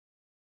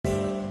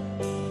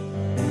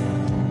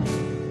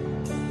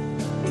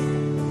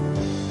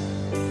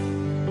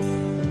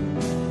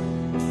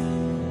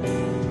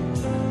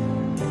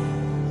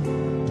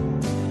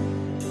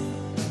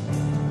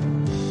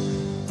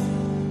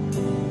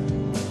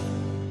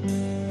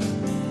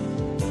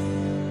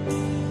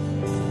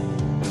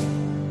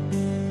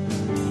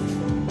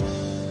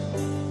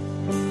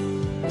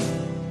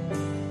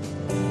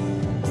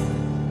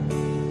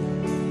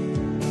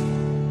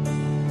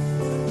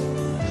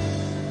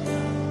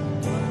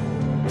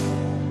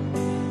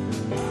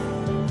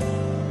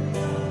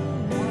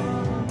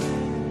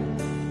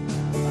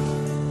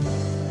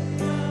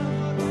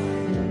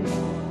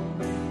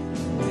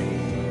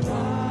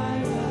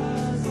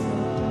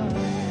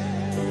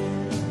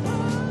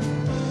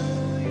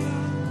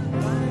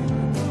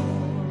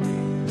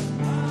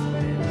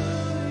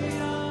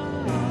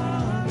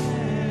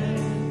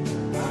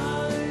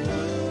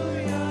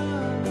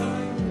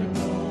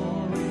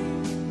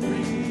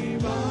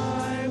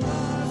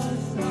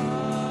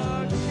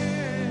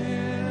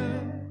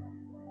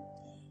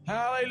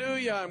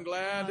Hallelujah. I'm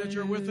glad that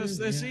you're with us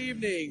this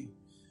evening.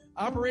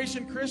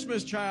 Operation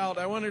Christmas Child,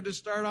 I wanted to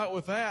start out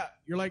with that.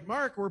 You're like,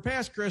 Mark, we're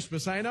past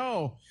Christmas, I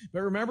know.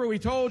 But remember, we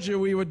told you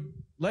we would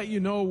let you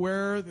know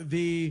where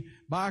the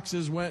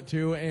boxes went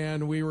to,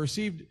 and we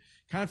received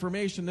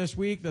confirmation this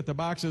week that the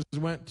boxes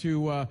went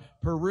to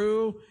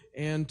Peru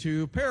and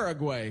to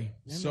Paraguay.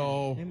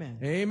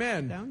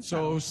 Amen.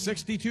 So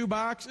 62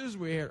 boxes.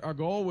 Our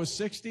goal was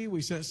 60.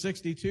 We sent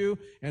 62,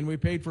 and we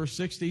paid for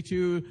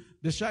 62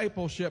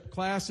 discipleship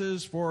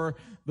classes for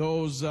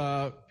those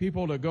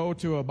people to go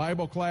to a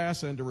Bible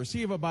class and to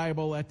receive a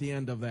Bible at the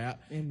end of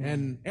that. Amen.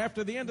 And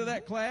after the end of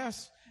that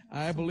class,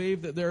 I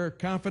believe that they're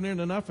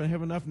confident enough and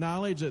have enough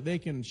knowledge that they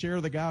can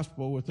share the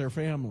gospel with their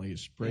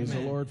families. Praise the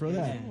Lord for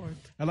that.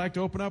 I'd like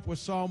to open up with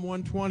Psalm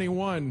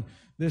 121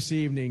 this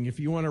evening, if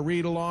you want to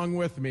read along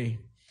with me.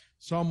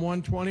 Psalm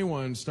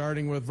 121,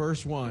 starting with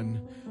verse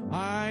 1.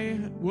 I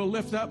will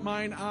lift up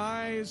mine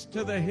eyes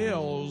to the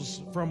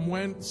hills, from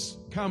whence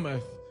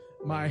cometh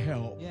my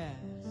help. Yes.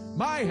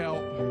 My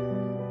help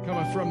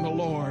cometh from the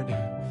Lord,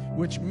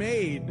 which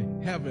made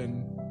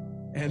heaven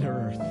and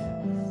earth.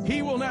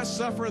 He will not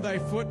suffer thy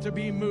foot to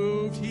be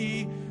moved.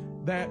 He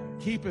that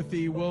keepeth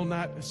thee will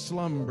not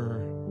slumber.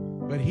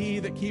 But he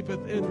that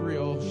keepeth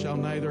Israel shall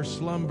neither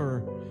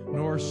slumber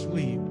nor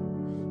sleep.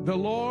 The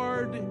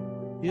Lord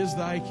is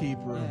thy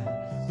keeper.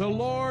 The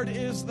Lord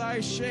is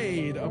thy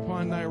shade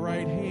upon thy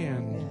right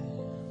hand.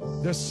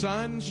 The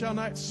sun shall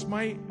not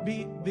smite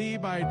thee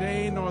by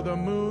day, nor the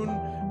moon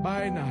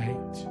by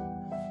night.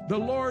 The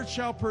Lord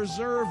shall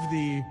preserve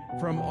thee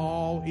from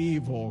all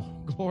evil.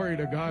 Glory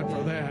to God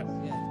for that.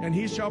 And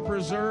he shall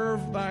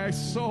preserve thy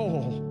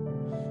soul.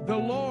 The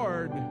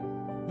Lord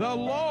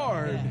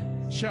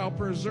shall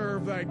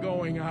preserve thy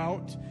going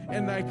out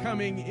and thy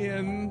coming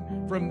in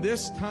from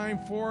this time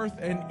forth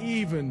and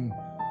even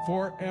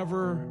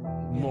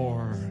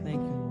forevermore. Thank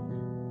you.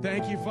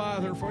 Thank you,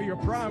 Father, for your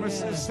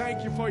promises.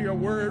 Thank you for your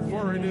word,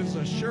 for it is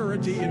a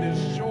surety, it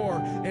is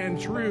sure and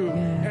true.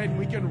 And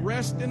we can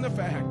rest in the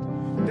fact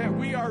that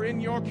we are in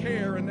your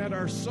care and that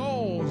our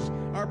souls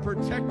are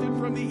protected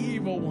from the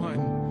evil one,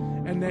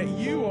 and that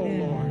you, O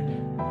Lord,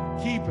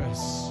 keep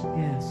us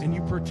and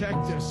you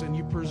protect us and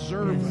you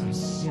preserve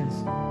us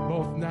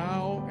both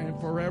now and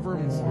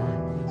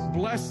forevermore.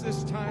 Bless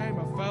this time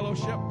of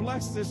fellowship.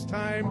 Bless this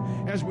time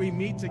as we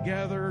meet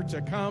together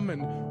to come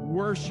and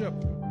worship,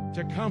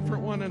 to comfort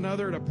one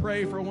another, to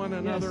pray for one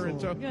another, and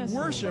to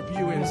worship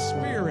you in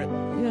spirit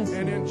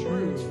and in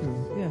truth.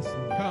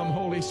 Come,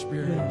 Holy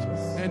Spirit,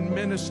 and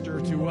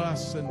minister to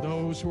us and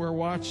those who are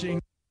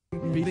watching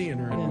the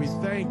internet. And we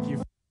thank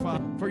you,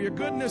 Father, for your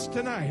goodness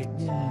tonight.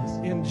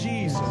 In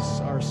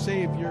Jesus, our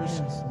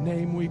Savior's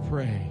name we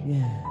pray.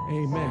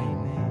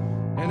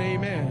 Amen and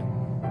amen.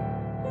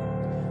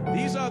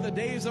 These are the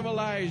days of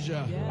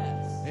Elijah.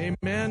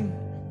 Amen.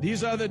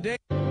 These are the days.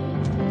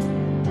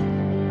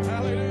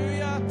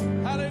 Hallelujah.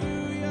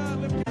 Hallelujah.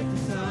 Lift up the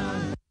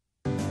sun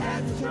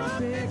at the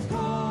trumpet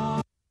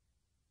call.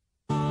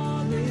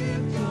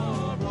 Lift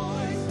your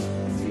voice.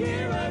 It's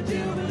year of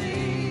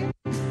Jubilee.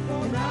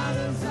 For out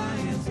of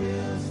Zion's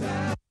hills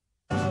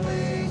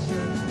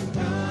salvation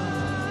comes.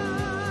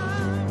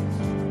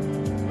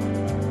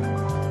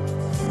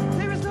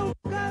 There is no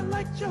God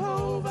like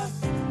Jehovah.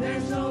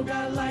 There's no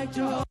God like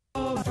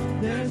Jehovah.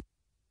 There's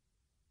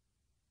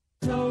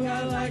no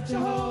God like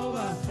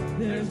Jehovah.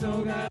 There's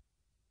no God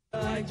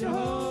like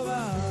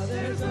Jehovah.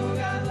 There's no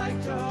God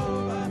like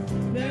Jehovah.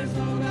 There's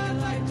no God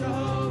like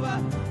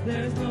Jehovah.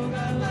 There's no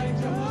God like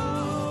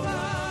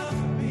Jehovah.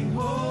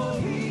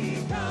 Behold,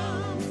 he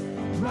comes,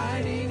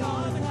 riding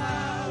on the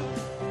cloud,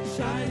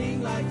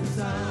 shining like the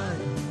sun.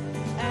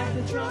 At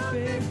the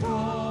trumpet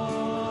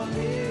call,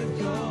 lift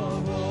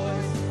your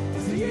voice.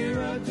 It's the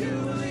year of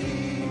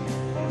Jubilee.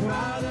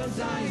 Out of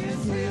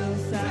Zion's hill,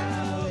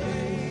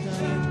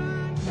 salvation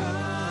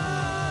comes.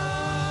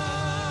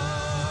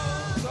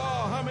 So,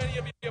 how many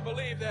of you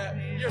believe that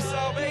your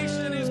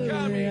salvation is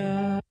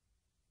coming?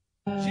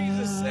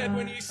 Jesus said,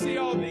 when you see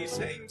all these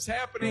things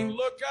happening,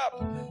 look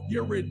up.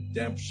 Your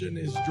redemption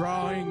is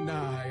drawing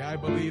nigh. I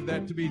believe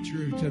that to be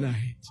true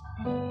tonight.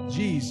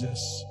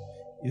 Jesus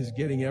is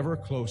getting ever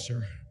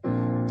closer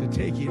to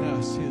taking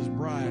us, his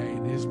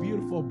bride, his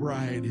beautiful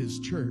bride, his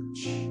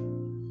church,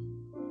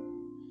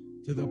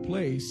 to the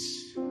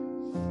place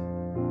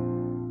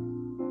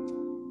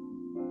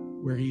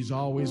where he's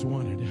always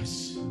wanted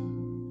us,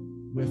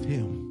 with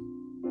him.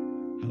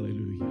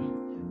 Hallelujah.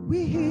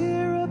 We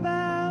hear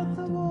about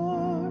the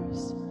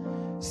wars,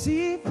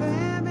 see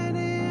famine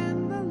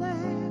in the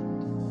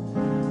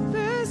land.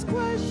 There's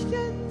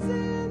questions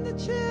in the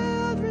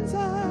children's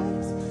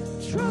eyes,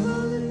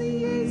 trouble in the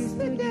east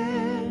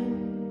again.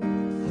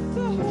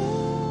 The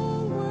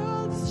whole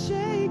world's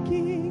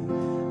shaking,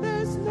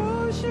 there's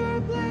no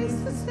sure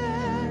place to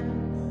stand.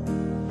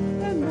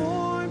 And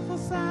mournful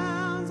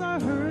sounds are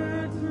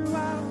heard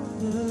throughout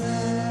the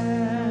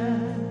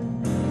land.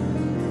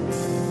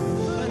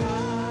 But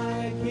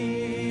I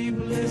keep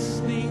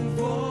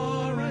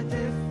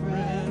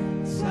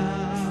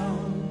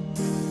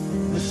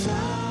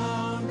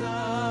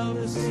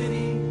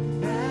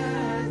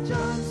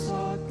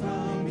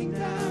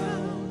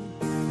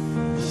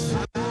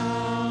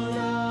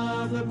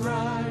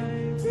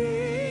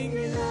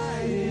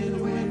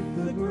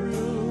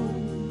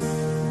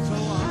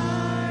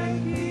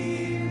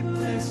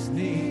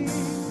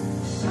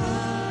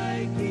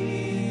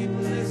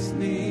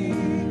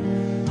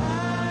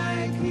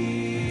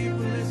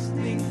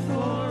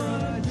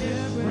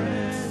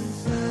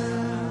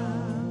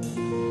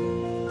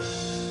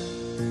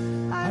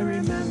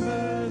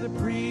remember the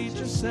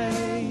preacher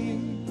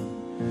saying,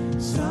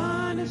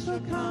 son, it shall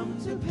come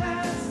to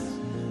pass,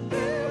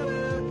 there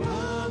will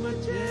come a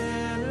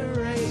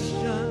generation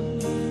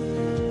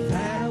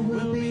that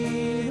will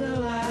be the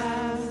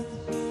last.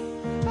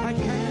 I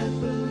can't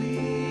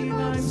believe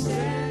I'm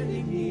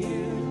standing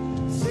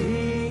here,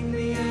 seeing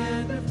the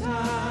end of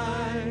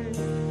time,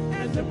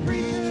 and the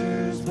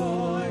preacher's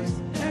voice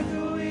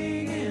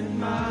echoing in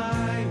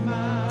my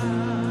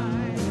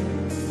mind.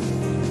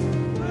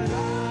 But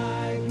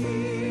I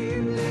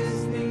keep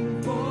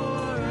listening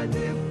for a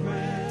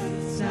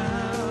different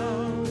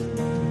sound,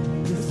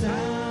 the sound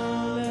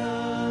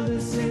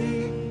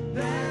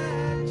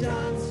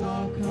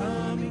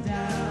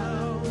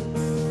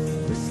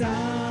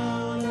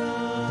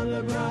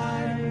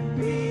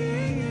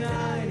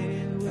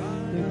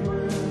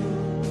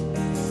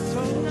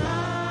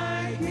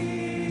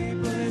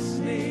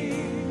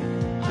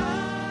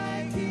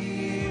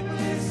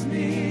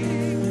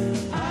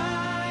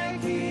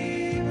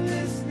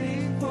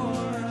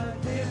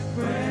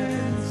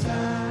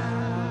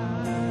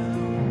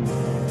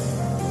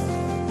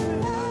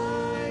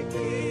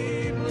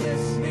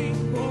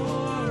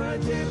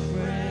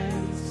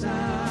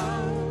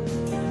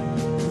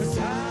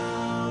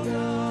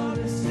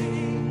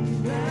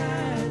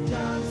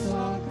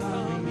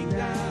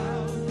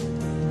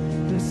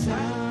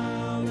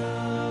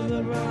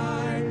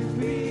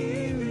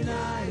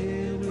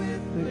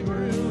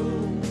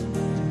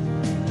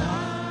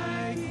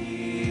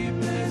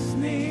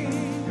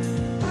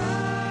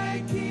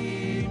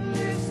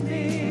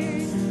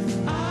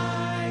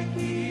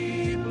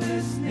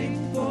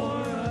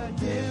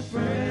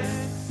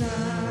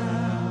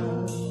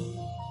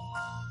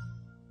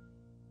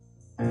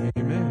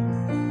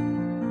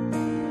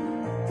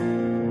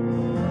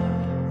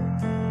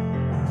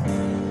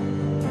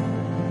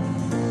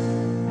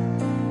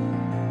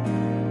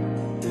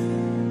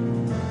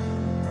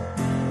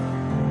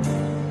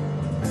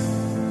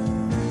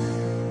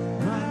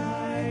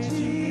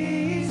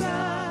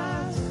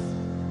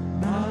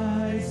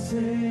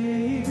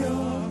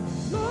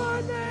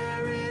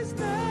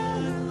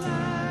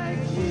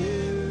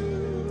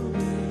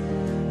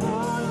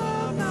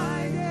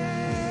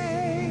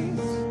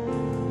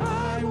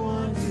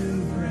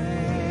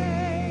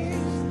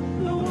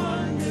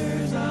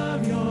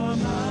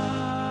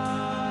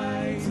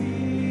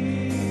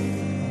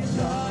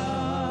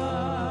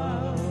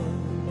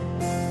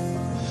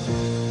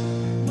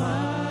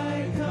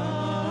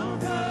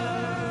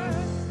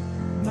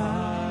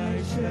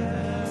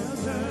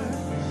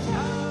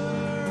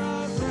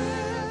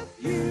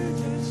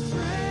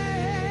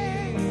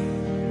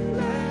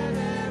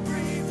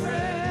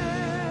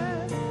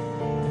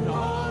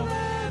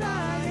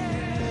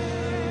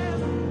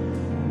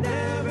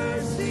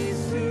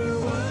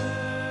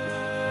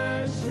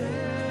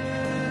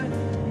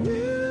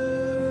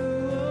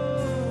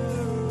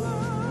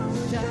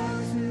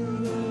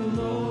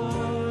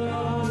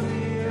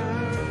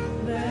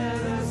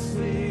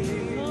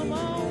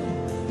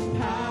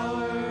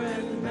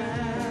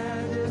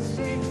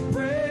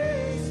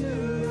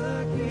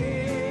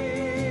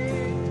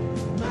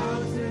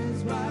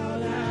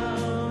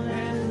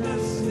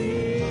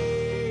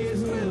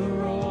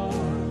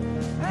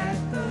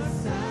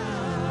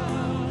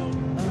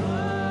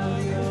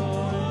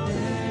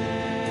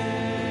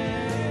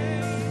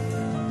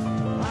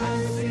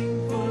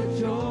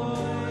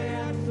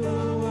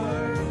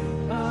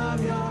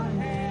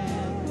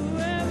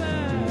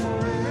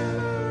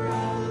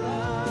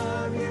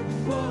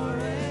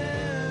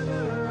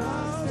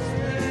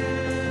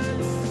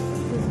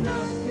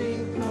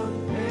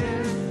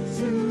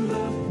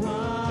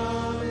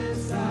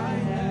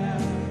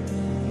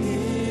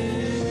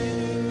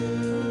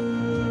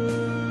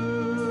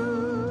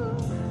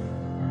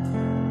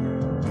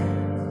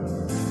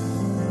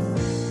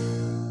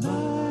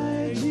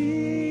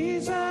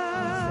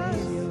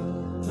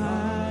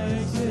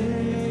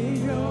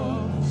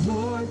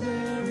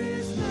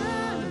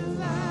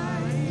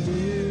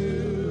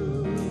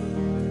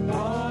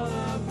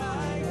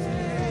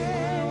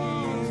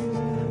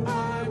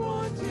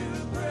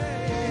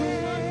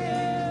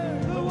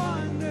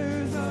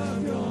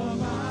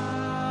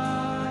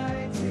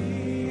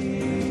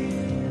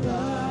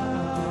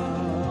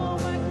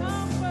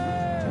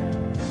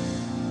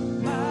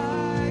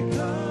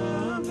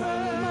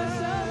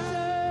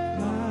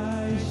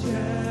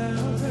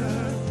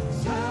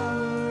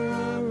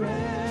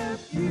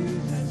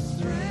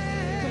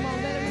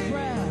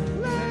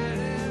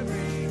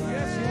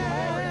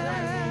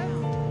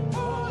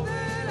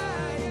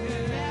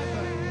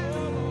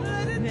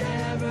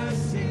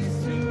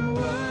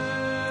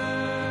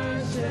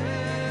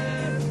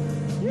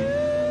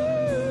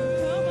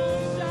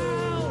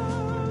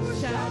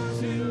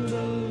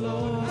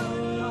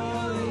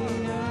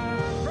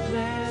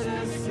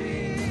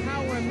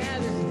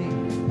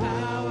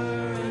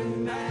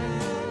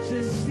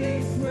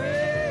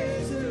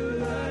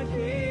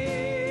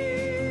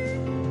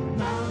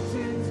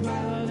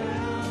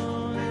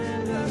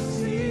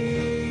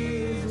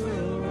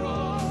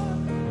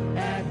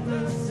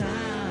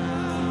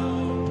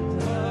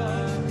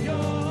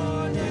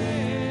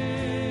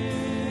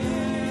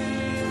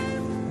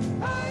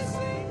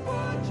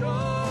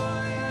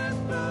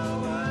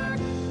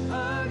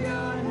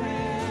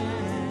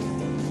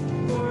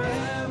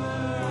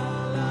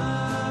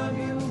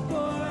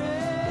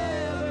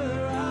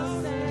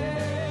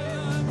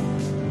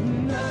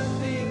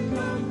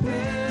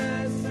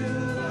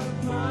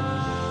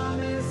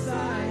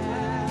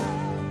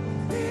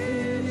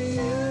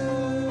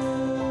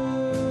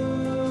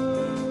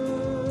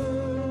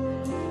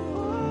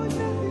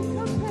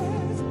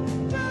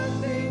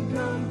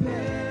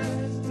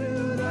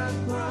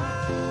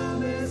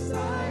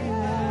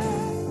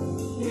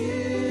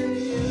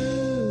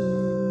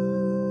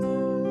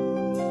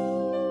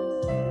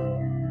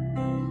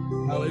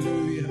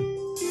Hallelujah.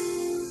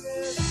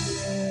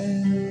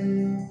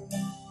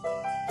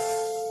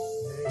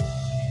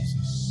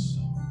 Jesus.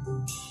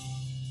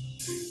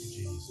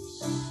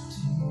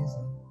 Jesus.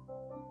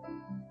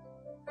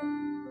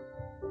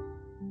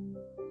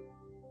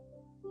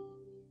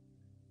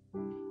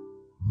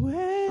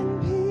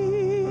 When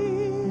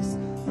peace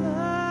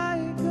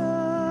like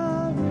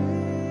a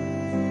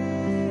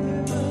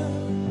river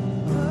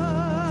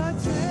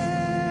attended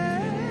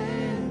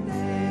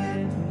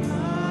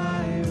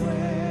my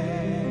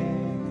way,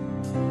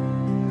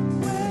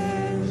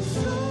 when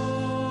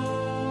sorrows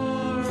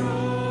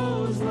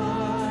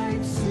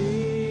like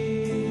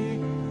sea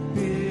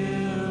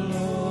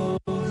billows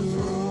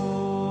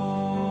roll,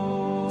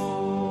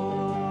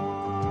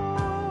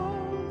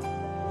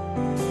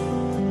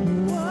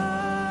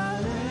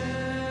 whatever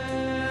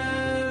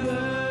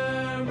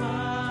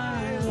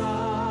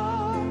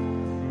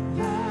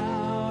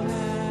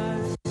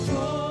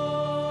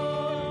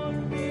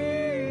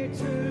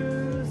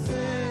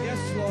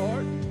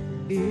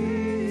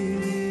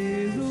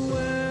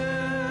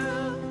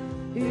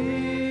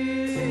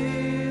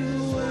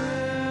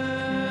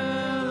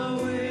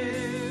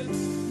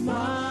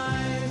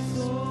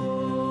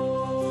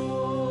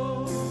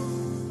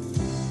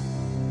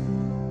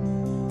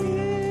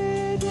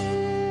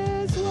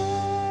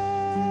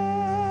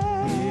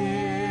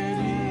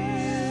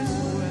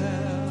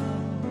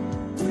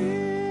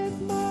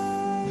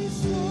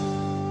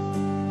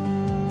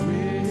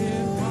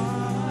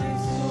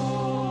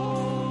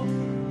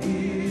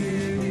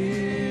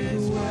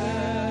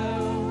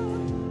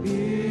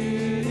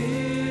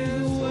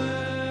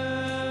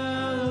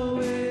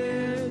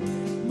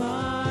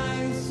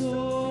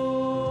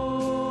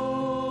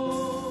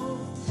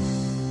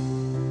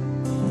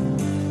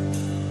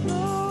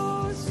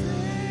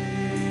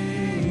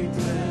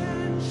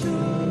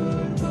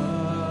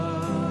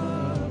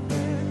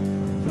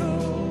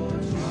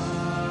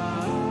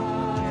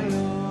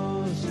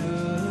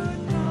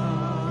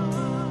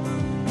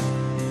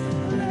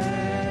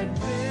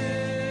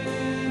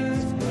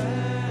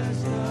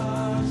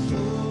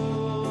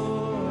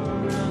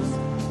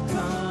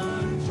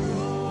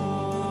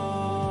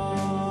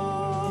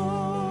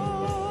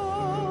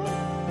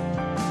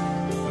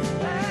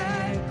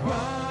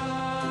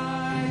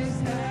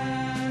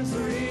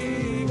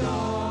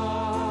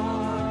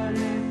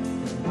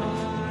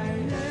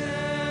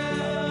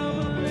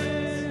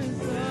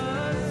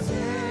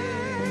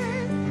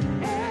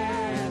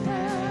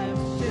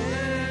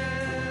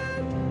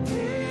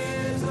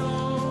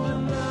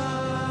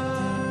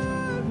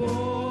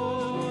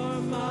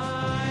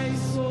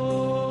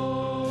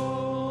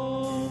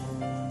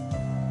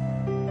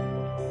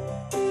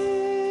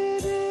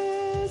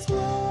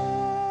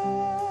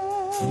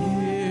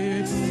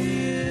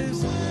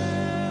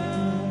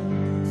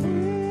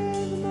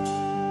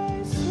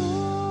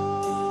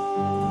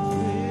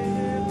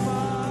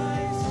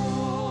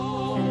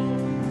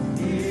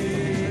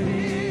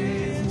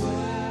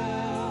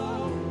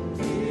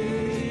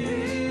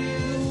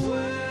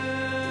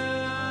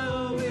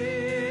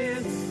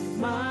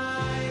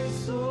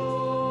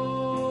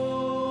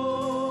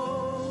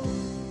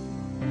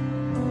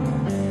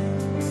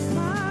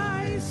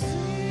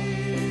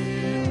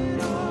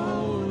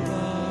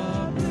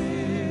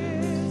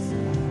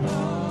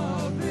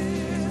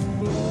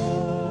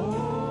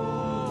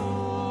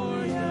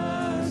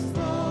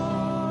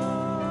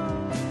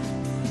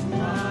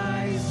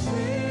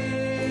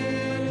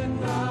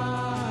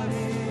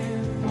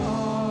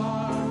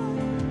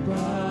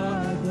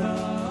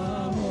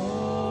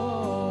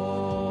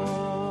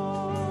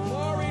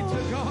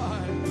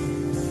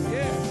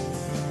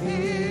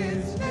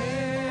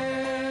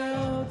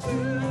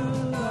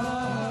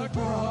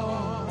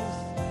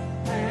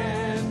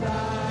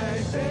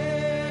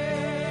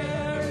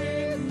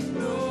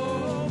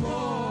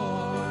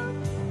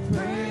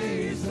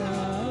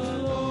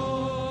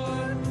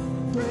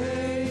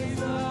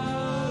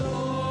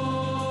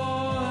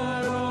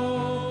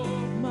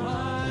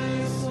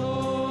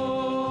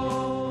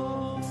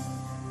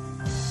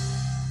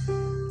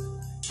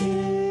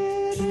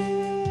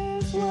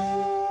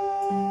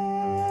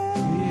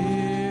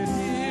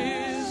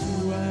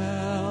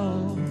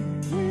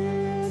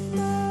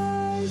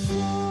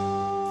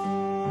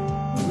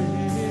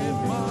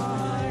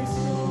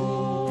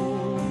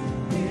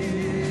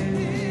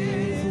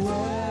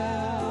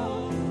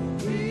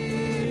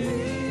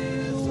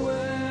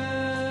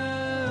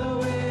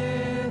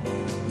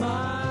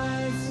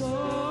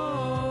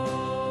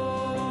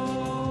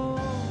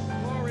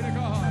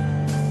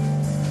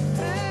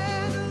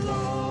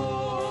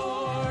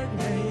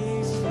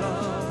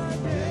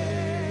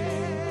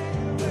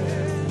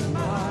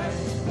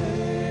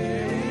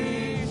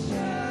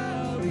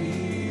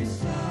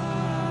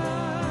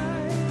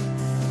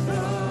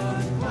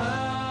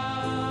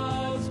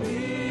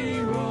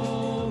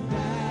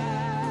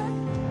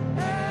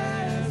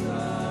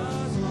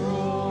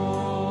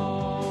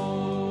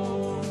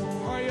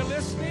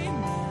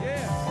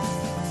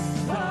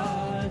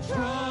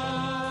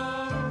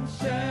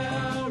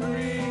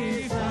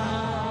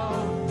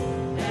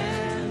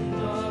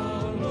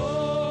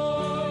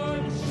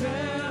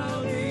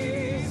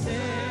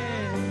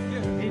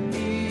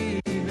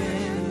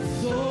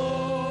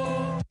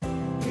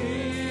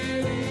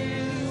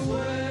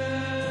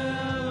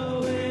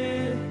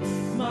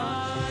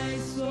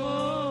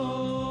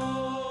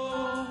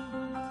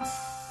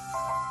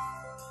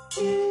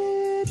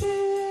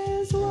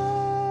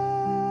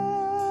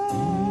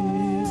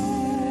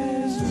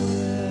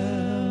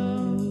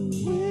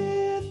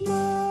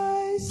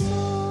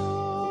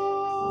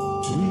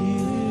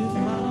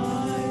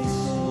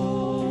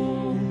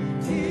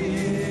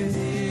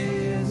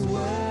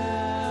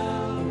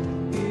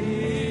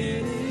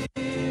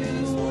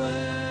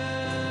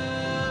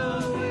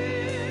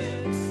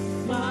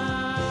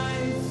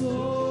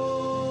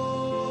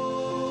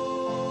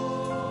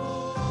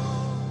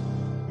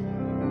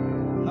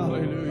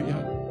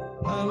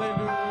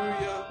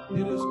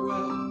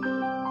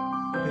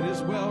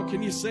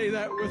Can you say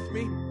that with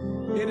me?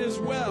 It is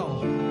well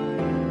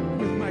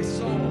with my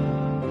soul.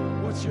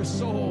 What's your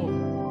soul?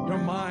 Your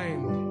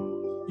mind,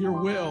 your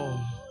will,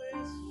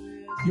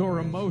 your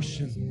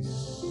emotions.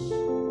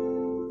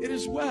 It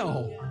is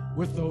well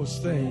with those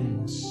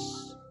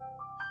things.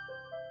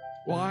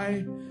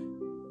 Why?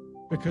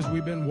 Because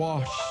we've been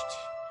washed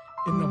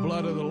in the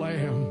blood of the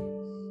Lamb.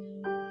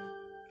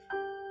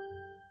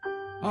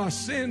 Our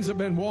sins have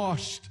been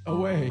washed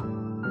away.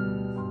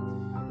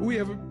 We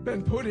have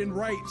been put in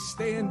right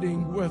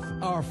standing with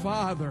our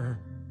Father.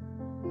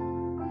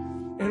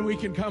 And we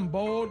can come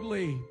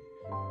boldly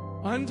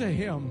unto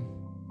Him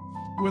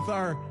with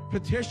our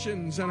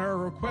petitions and our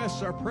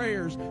requests, our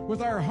prayers,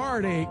 with our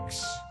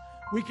heartaches.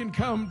 We can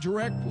come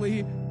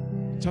directly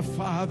to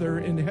Father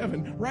in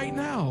heaven right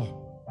now.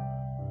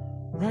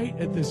 Right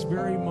at this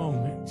very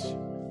moment,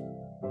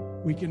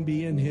 we can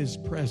be in His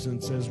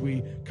presence as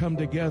we come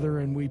together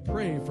and we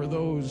pray for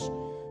those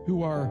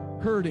who are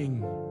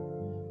hurting,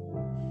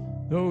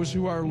 those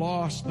who are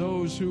lost,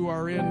 those who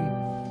are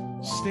in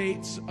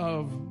states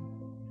of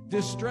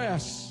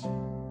distress,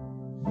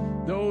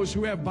 those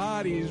who have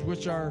bodies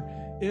which are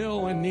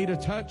ill and need a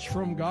touch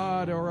from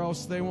God, or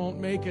else they won't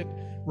make it.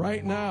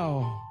 Right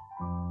now,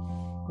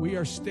 we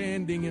are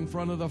standing in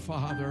front of the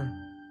Father.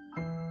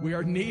 We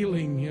are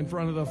kneeling in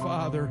front of the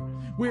Father.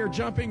 We are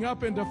jumping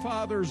up into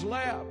Father's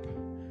lap,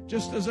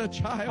 just as a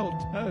child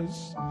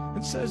does,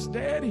 and says,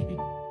 Daddy,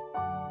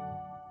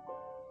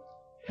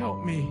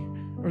 help me,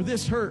 or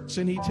this hurts.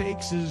 And He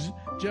takes His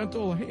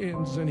gentle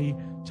hands and He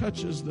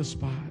touches the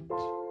spot.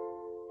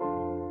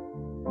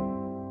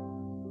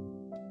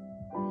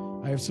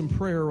 I have some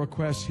prayer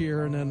requests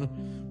here, and then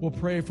we'll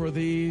pray for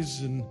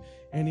these and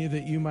any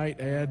that you might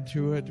add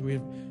to it. We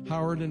have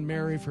Howard and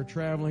Mary for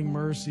traveling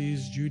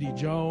mercies. Judy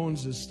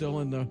Jones is still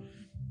in the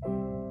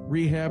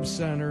rehab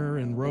center,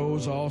 and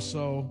Rose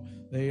also.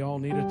 They all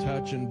need a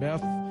touch. And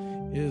Beth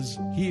is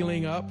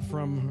healing up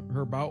from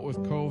her bout with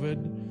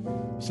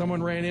COVID.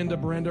 Someone ran into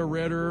Brenda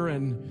Ritter,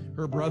 and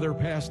her brother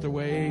passed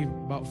away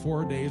about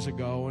 4 days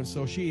ago, and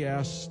so she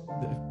asked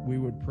that we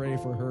would pray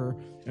for her.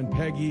 And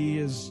Peggy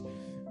is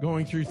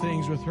going through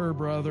things with her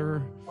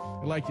brother.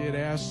 I'd like to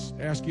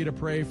ask you to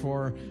pray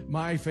for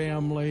my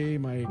family,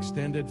 my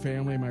extended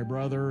family. My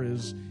brother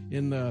is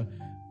in the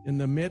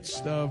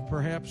midst of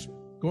perhaps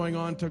going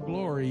on to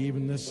glory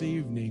even this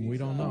evening. We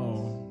don't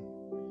know.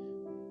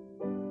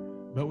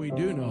 But we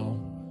do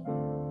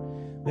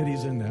know that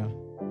he's in the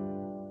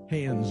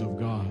hands of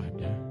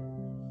God,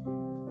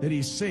 that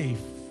he's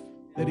safe,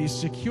 that he's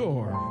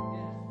secure.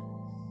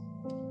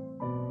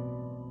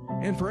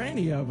 And for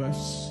any of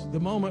us, the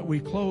moment we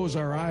close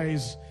our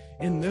eyes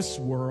in this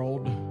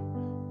world,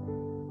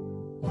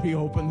 we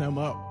open them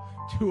up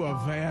to a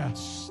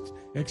vast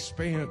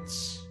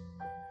expanse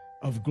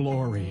of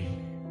glory.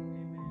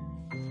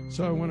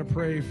 So I want to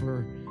pray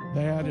for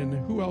that. And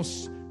who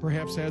else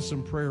perhaps has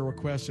some prayer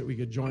requests that we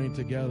could join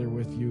together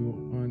with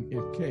you on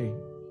it? Kay.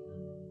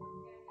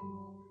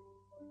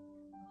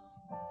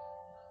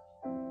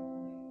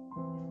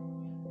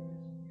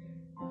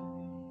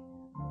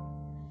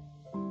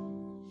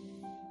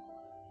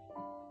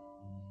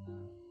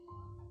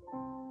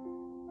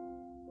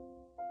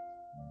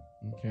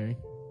 Okay.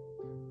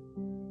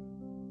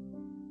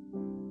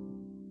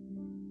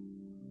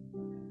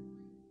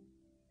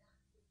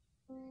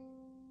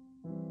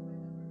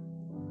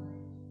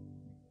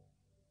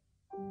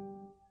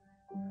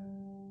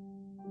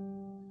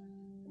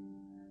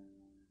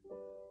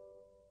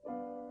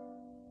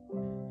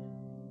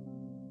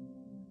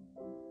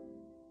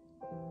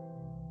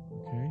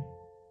 Okay.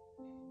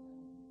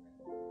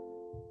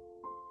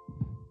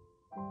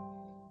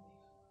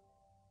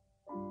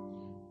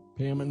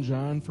 Pam and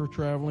John for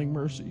traveling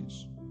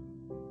mercies.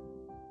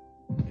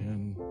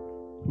 And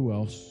who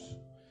else?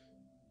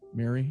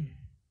 Mary?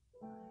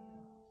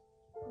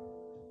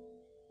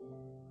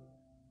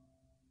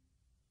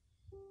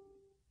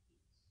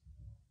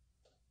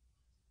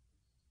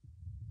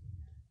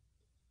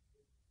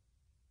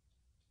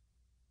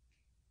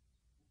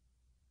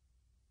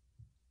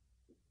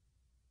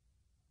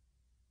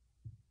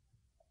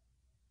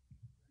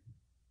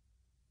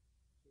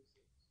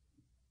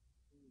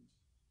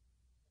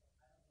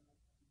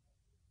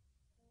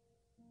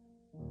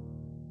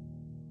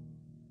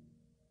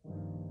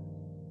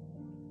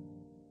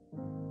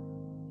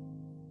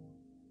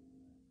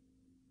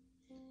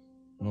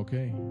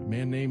 Okay. A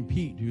man named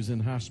Pete who's in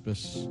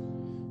hospice.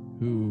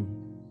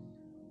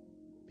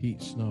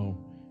 Pete Snow.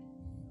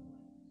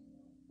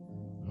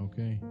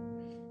 Okay.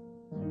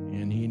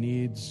 And he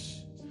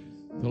needs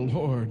the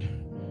Lord.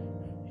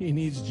 He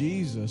needs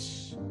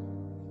Jesus.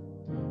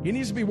 He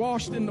needs to be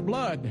washed in the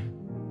blood.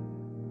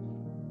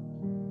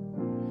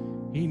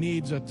 He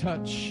needs a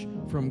touch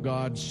from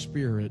God's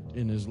Spirit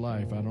in his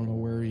life. I don't know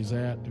where he's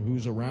at,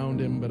 who's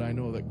around him, but I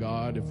know that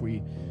God, if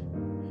we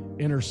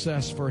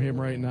intercess for him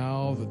right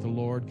now, that the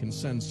Lord can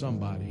send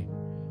somebody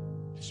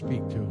to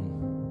speak to him.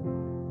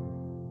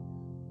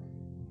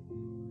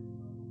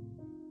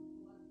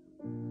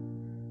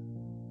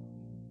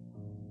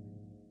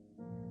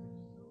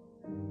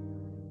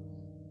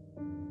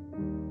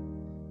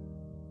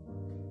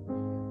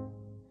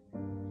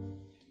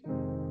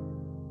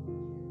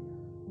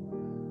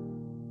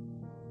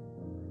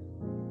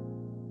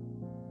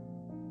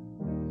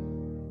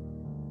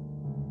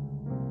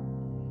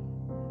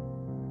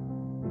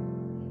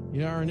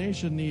 Yeah, our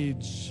nation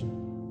needs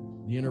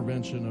the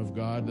intervention of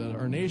God.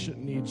 Our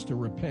nation needs to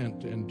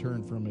repent and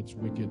turn from its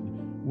wicked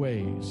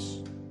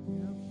ways.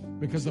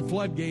 Because the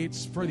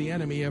floodgates for the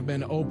enemy have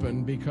been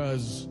opened,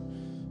 because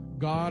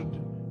God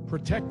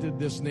protected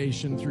this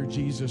nation through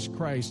Jesus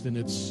Christ, and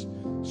it's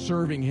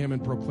serving him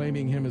and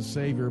proclaiming him as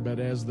Savior. But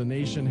as the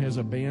nation has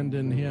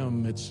abandoned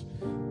him, it's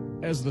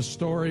as the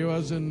story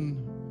was in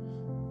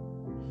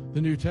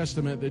the New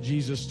Testament that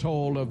Jesus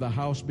told of the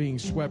house being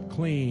swept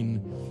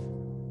clean.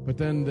 But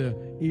then the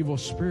evil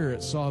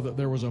spirit saw that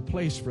there was a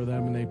place for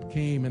them, and they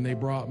came and they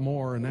brought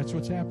more. And that's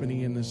what's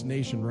happening in this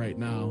nation right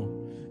now.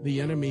 The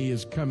enemy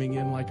is coming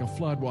in like a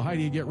flood. Well, how do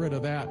you get rid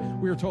of that?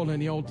 We were told in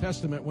the Old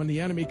Testament, when the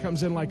enemy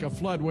comes in like a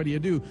flood, what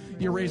do?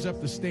 You raise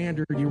up the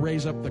standard. You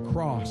raise up the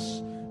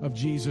cross of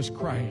Jesus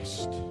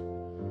Christ.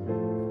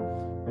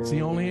 It's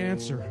the only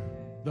answer.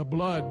 The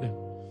blood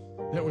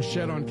that was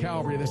shed on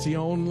Calvary, that's the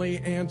only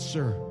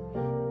answer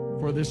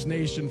for this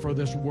nation, for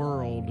this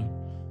world.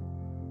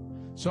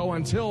 So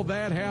until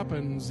that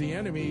happens, the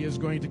enemy is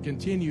going to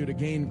continue to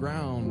gain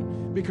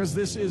ground, because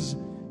this is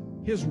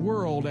his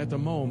world at the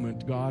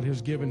moment. God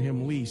has given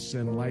him lease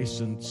and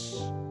license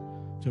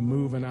to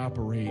move and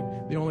operate.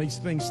 The only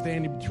thing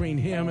standing between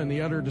him and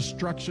the utter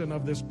destruction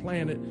of this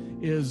planet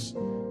is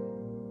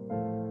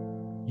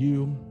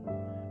you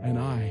and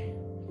I.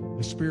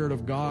 The Spirit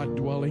of God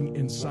dwelling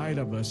inside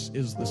of us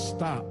is the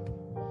stop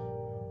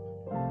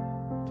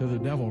to the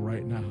devil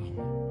right now.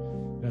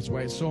 That's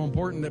why it's so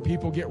important that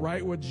people get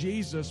right with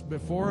Jesus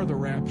before the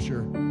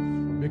rapture,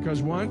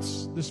 because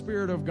once the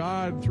Spirit of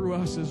God through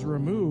us is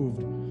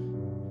removed,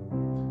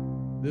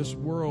 this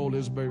world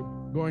is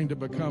going to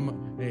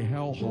become a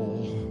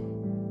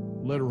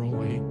hellhole,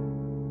 literally.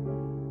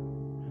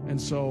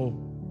 And so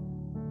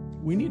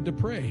we need to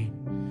pray.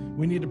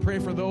 We need to pray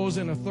for those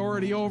in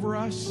authority over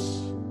us.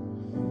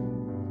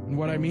 And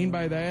what I mean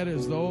by that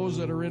is those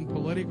that are in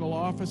political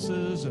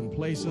offices and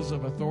places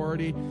of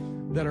authority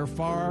that are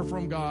far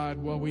from God.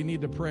 Well, we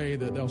need to pray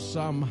that they'll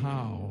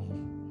somehow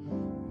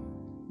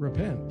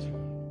repent.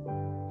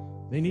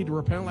 They need to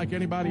repent like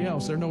anybody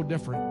else. They're no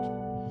different.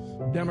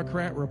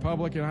 Democrat,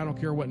 Republican, I don't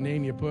care what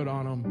name you put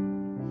on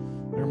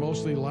them. They're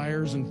mostly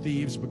liars and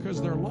thieves because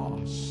they're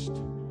lost.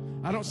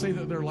 I don't say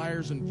that they're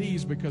liars and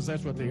thieves because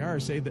that's what they are. I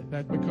say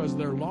that because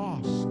they're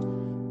lost.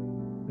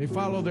 They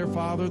follow their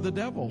father, the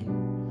devil.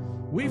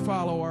 We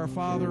follow our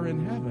Father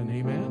in heaven,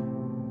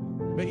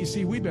 amen? But you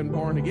see, we've been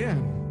born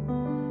again.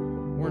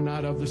 We're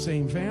not of the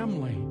same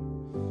family.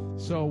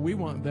 So we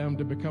want them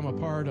to become a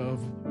part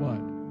of what?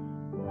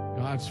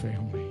 God's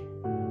family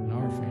and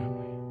our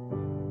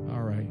family.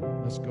 All right,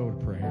 let's go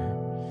to prayer.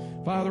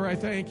 Father, I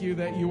thank you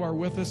that you are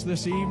with us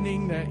this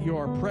evening, that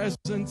your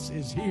presence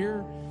is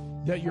here,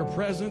 that your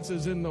presence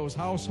is in those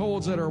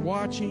households that are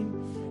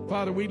watching.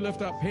 Father, we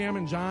lift up Pam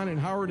and John and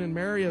Howard and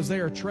Mary as they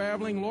are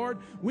traveling. Lord,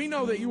 we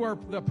know that you are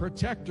the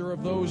protector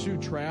of those who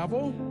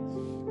travel,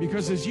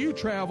 because as you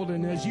traveled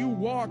and as you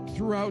walked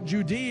throughout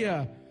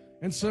Judea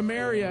and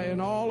Samaria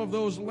and all of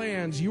those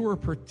lands, you were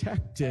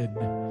protected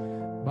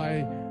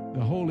by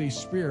the Holy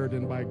Spirit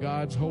and by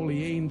God's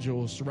holy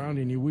angels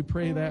surrounding you. We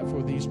pray that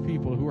for these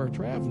people who are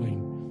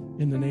traveling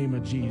in the name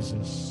of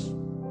Jesus.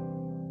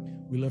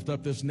 We lift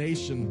up this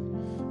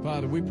nation.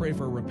 Father, we pray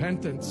for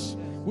repentance.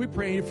 We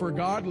pray for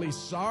godly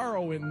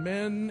sorrow in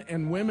men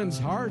and women's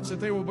hearts, that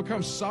they will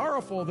become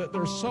sorrowful that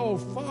they're so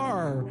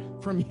far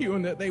from you,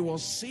 and that they will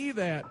see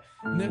that,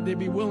 and that they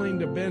be willing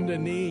to bend a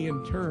knee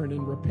and turn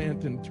and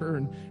repent and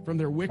turn from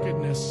their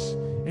wickedness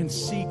and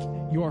seek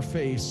your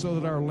face so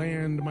that our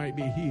land might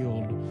be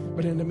healed.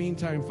 But in the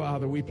meantime,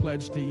 Father, we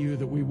pledge to you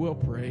that we will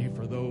pray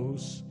for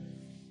those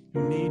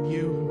who need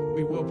you.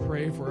 We will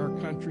pray for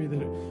our country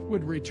that it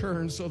would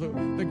return so that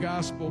the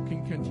gospel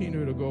can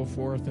continue to go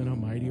forth in a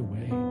mighty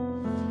way.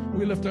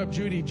 We lift up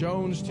Judy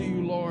Jones to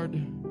you, Lord,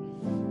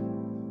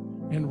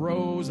 and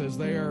Rose as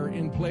they are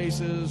in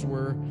places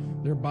where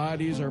their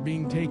bodies are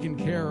being taken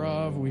care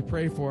of. We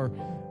pray for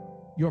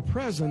your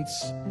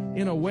presence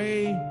in a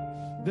way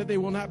that they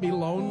will not be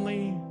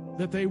lonely,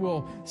 that they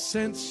will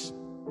sense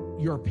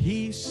your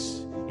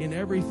peace in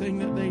everything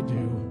that they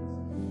do.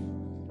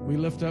 We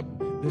lift up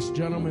this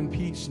gentleman,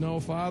 Pete Snow,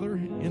 Father,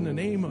 in the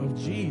name of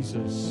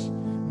Jesus.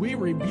 We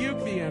rebuke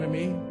the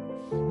enemy.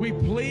 We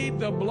plead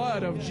the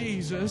blood of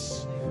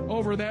Jesus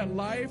over that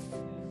life,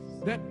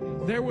 that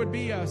there would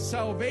be a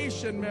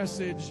salvation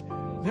message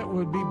that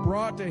would be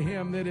brought to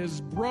him that is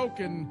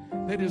broken,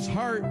 that his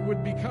heart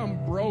would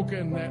become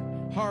broken, that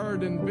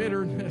hard and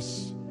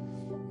bitterness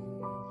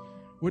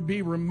would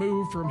be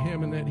removed from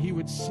him, and that he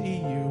would see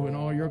you in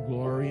all your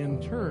glory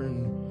and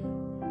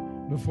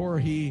turn before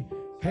he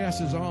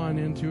passes on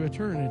into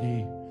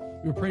eternity.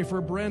 We pray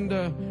for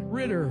Brenda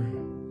Ritter.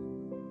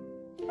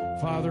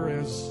 Father,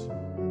 as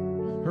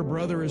her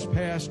brother has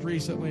passed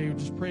recently, we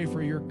just pray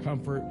for your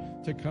comfort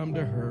to come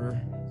to her.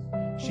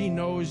 She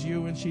knows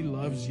you and she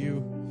loves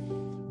you,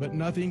 but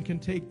nothing can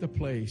take the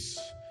place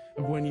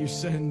of when you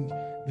send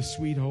the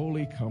sweet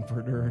Holy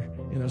Comforter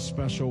in a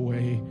special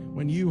way,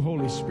 when you,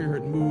 Holy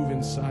Spirit, move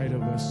inside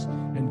of us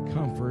and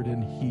comfort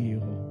and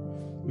heal.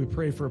 We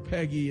pray for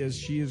Peggy as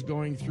she is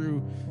going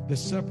through the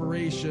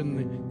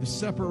separation, the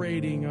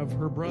separating of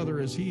her brother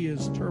as he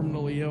is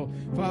terminally ill.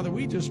 Father,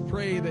 we just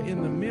pray that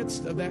in the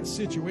midst of that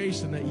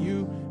situation that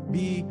you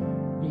be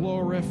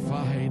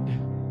glorified.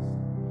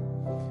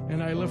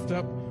 And I lift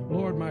up,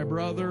 Lord, my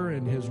brother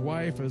and his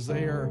wife as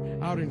they are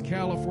out in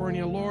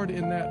California. Lord,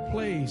 in that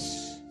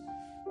place,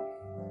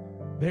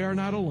 they are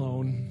not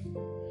alone,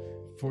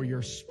 for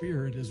your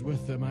Spirit is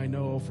with them. I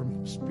know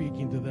from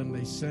speaking to them,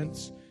 they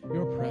sense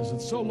your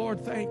presence. So,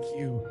 Lord, thank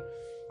you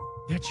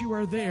that you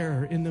are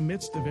there in the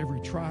midst of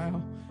every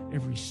trial,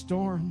 every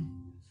storm,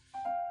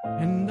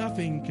 and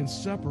nothing can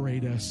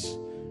separate us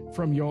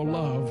from your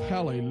love.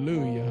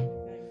 Hallelujah.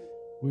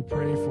 We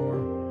pray for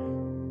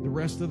the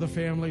rest of the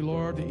family,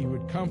 Lord, that you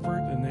would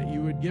comfort and that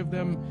you would give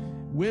them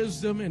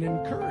wisdom and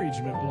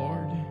encouragement,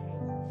 Lord.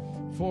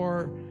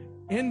 For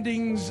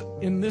endings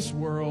in this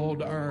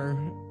world are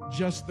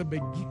just the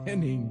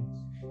beginning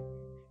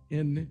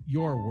in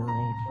your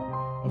world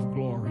of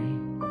glory.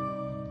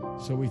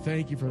 So we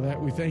thank you for that.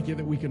 We thank you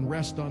that we can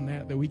rest on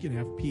that we can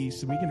have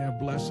peace and we can have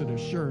blessed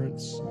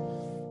assurance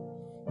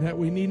that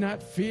we need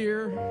not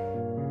fear.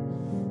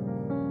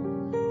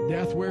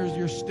 Death, where is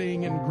your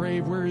sting? And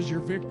grave, where is your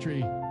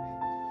victory?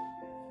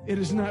 It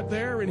is not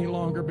there any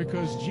longer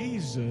because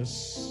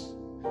Jesus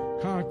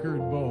conquered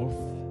both.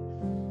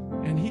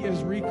 And he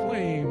has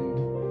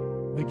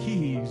reclaimed the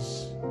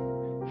keys,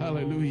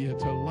 hallelujah,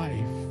 to life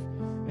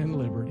and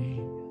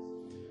liberty.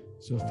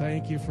 So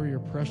thank you for your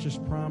precious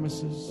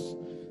promises.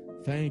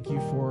 Thank you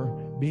for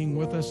being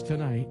with us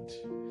tonight.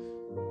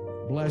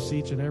 Bless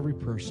each and every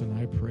person,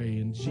 I pray,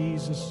 in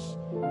Jesus'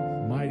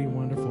 mighty,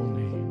 wonderful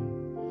name.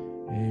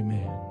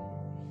 Amen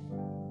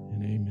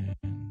and amen.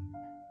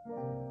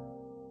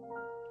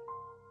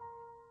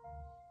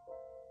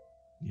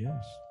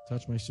 Yes,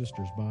 touch my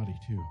sister's body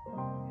too.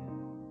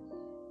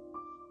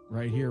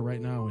 Right here,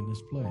 right now, in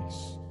this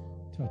place.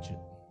 Touch it.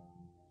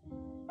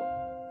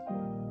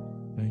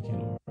 Thank you,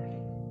 Lord.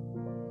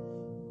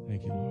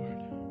 Thank you, Lord.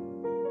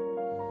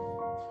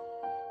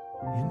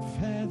 In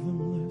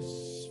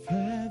fathomless,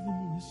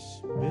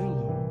 fathomless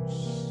billows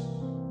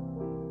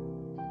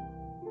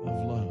of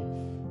love.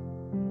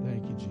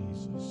 Thank you,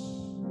 Jesus.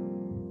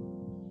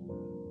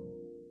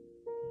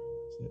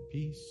 Is that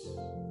peace?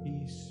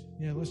 Peace.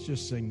 Yeah, let's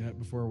just sing that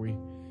before we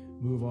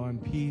move on.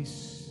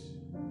 Peace.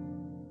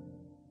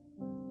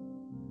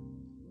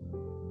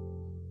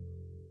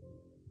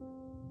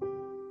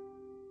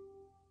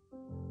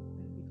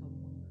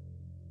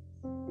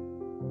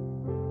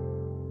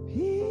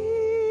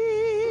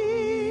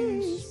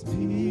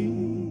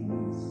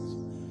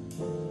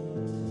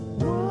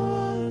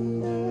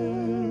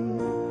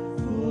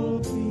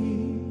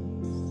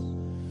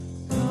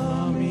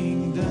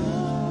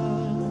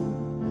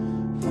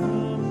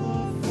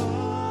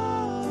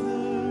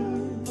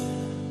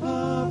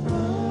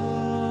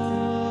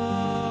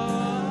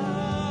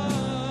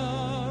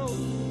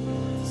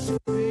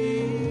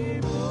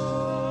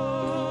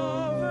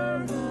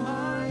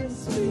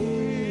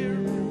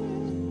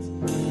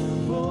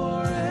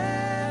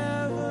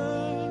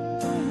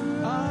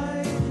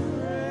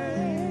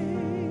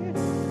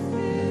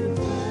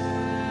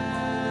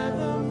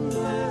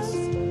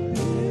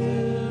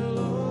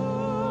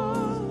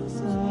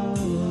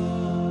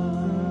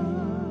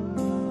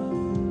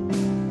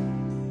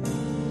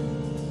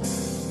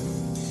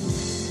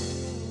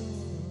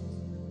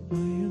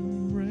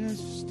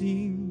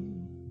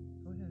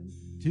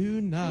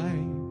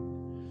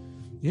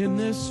 In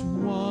this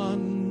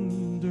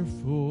wonderful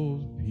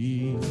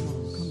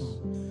peace,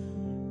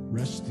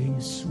 resting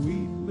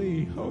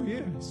sweetly, oh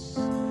yes,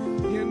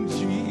 in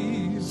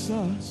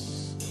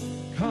Jesus'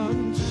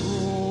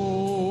 control.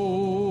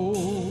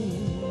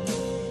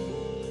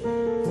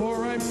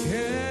 For I'm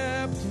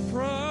kept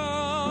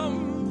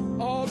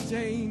from all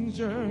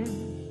danger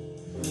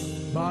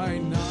by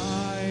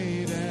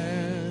night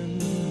and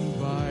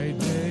by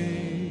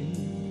day,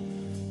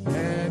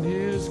 and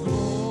his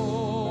glory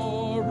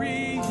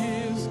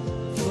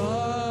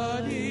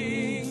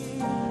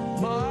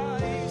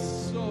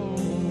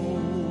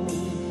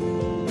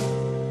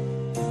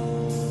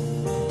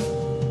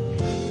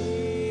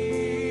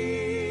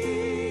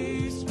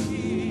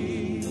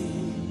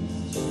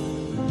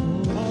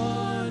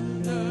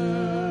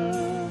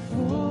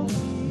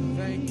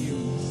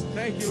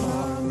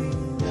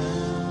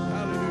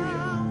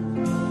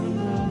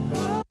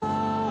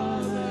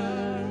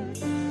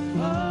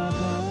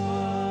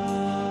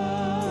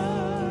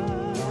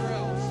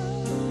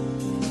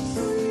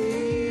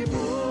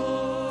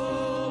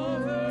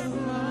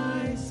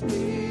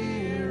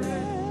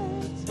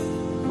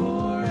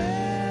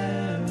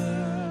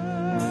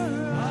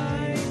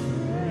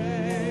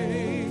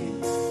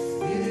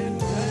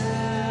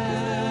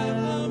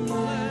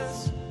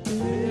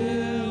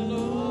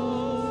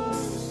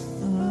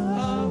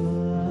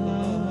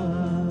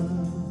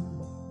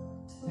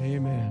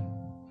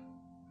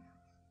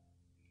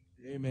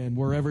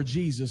wherever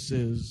Jesus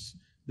is,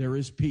 there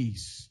is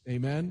peace.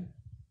 Amen?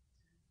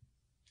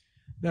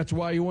 That's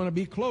why you want to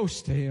be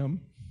close to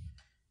him.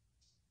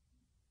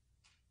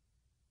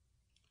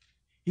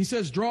 He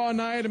says, draw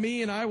nigh to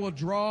me, and I will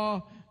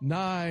draw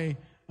nigh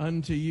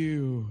unto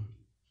you.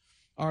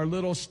 Our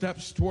little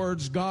steps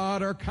towards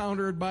God are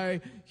countered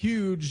by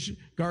huge,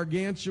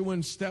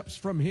 gargantuan steps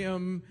from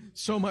Him,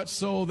 so much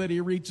so that He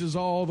reaches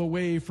all the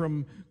way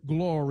from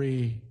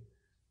glory,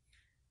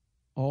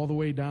 all the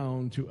way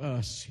down to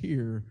us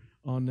here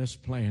on this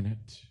planet.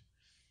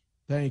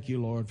 Thank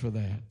you, Lord, for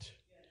that.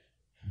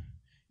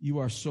 You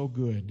are so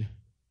good.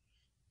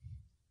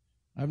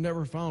 I've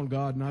never found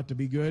God not to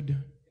be good.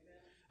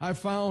 I've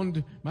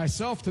found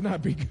myself to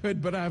not be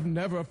good, but I've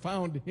never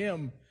found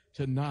Him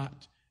to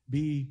not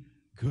be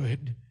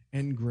good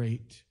and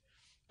great.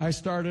 I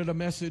started a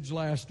message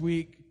last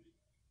week.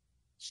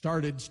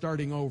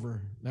 Starting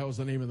over. That was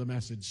the name of the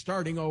message.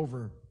 Starting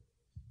over.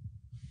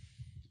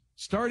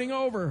 Starting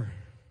over.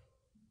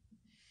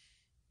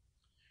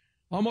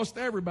 Almost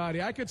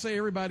everybody, I could say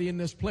everybody in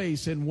this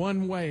place in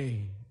one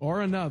way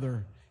or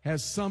another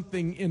has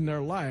something in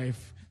their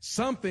life,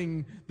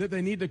 something that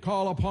they need to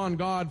call upon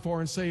God for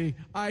and say,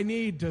 I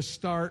need to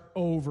start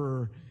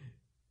over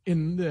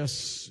in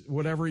this,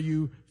 whatever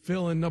you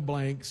fill in the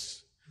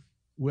blanks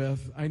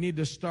with. I need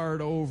to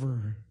start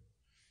over.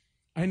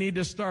 I need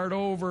to start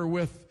over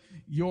with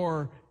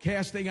your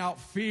casting out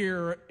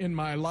fear in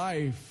my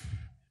life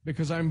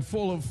because I'm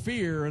full of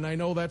fear and I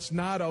know that's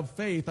not of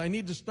faith. I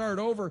need to start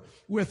over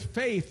with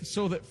faith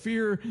so that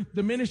fear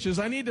diminishes.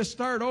 I need to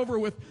start over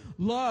with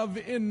love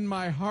in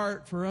my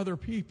heart for other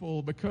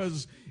people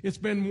because it's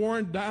been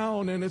worn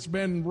down and it's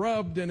been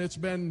rubbed and it's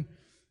been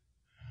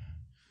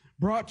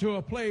brought to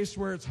a place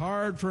where it's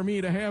hard for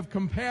me to have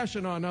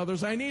compassion on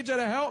others. I need you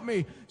to help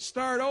me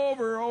start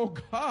over, oh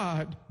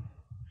God,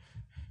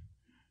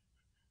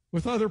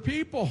 with other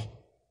people.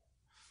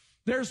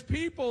 There's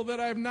people that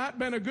I've not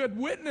been a good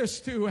witness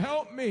to.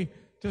 Help me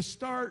to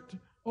start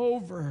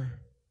over,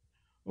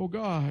 oh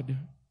God.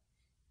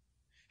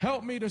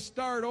 Help me to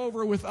start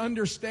over with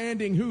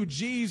understanding who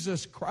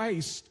Jesus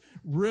Christ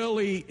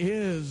really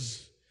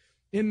is.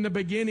 In the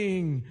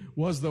beginning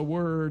was the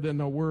Word, and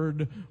the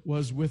Word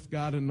was with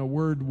God, and the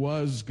Word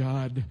was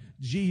God,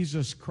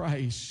 Jesus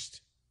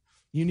Christ.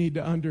 You need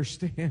to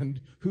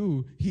understand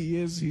who He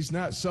is. He's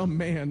not some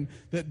man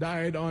that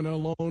died on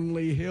a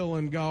lonely hill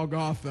in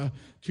Golgotha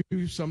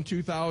some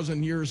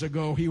 2,000 years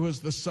ago. He was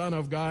the Son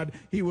of God.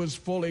 He was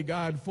fully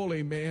God,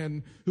 fully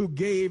man, who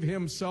gave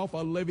Himself a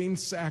living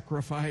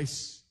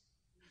sacrifice.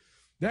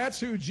 That's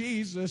who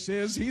Jesus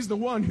is. He's the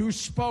one who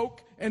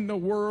spoke, and the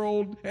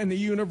world and the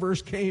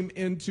universe came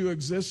into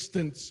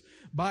existence.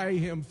 By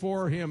Him,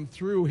 for Him,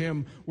 through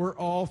Him were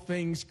all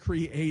things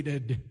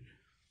created.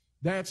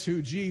 That's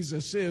who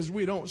Jesus is.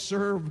 We don't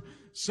serve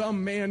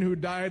some man who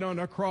died on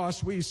a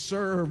cross. We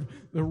serve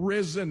the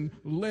risen,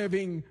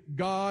 living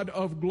God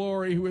of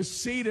glory who is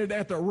seated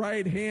at the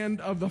right hand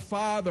of the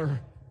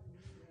Father.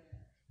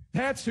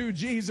 That's who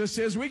Jesus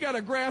is. We got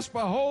to grasp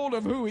a hold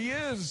of who He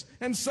is.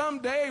 And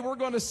someday we're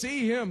going to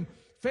see Him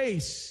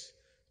face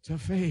to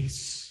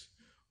face.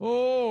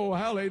 Oh,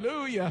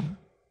 hallelujah.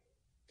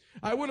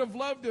 I would have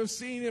loved to have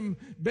seen Him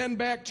been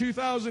back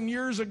 2,000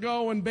 years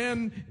ago and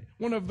been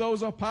one of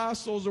those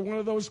apostles or one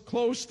of those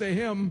close to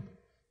Him.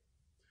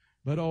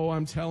 But oh,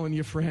 I'm telling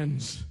you,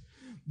 friends,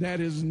 that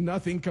is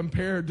nothing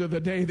compared to the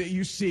day that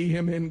you see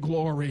Him in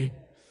glory.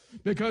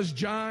 Because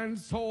John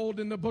told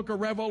in the book of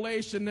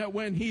Revelation that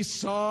when he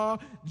saw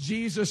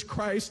Jesus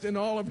Christ in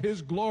all of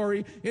His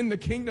glory in the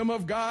kingdom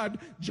of God,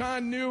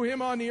 John knew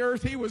Him on the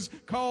earth. He was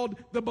called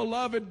the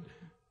beloved.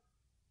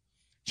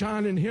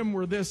 John and him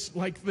were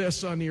like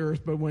this on the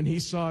earth, but when he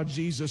saw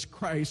Jesus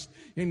Christ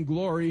in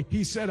glory,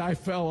 he said, I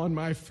fell on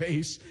my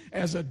face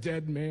as a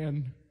dead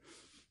man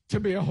to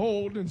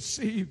behold and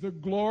see the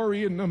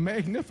glory and the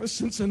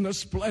magnificence and the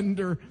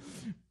splendor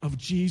of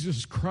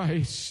Jesus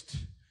Christ.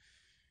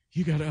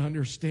 You got to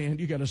understand,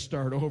 you got to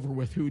start over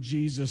with who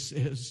Jesus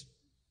is.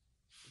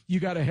 You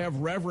got to have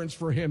reverence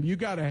for Him. You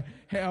got to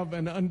have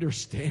an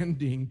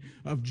understanding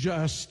of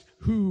just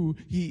who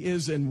He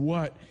is and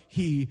what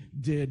He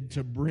did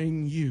to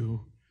bring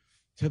you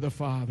to the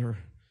Father.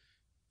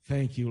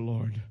 Thank you,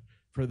 Lord,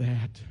 for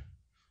that.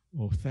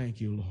 Oh, thank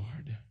you,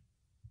 Lord.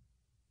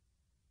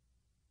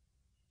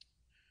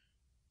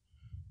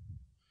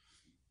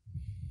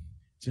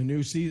 It's a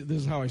new season. This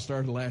is how I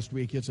started last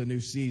week. It's a new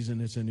season.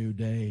 It's a new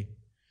day.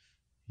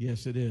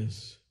 Yes, it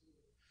is.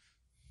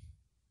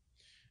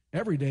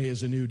 Every day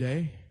is a new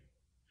day.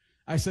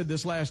 I said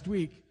this last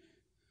week.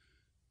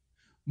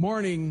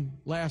 Morning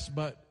lasts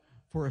but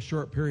for a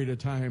short period of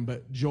time,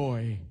 but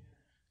joy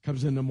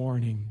comes in the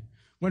morning.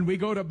 When we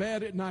go to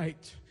bed at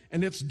night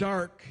and it's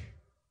dark,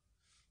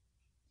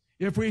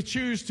 if we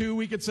choose to,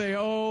 we could say,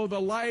 oh,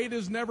 the light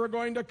is never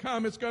going to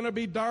come. It's going to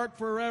be dark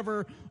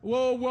forever.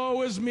 Whoa,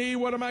 woe is me.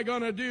 What am I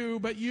going to do?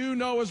 But you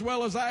know as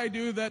well as I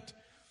do that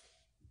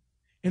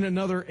in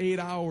another 8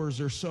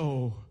 hours or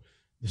so,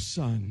 the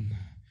sun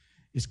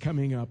is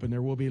coming up and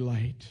there will be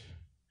light.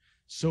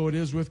 So it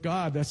is with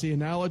God. That's the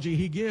analogy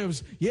He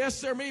gives. Yes,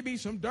 there may be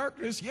some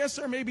darkness. Yes,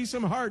 there may be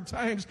some hard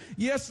times.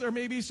 Yes, there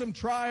may be some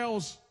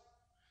trials.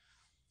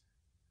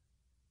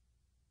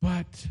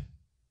 But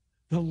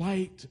the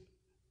light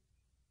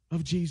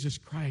of Jesus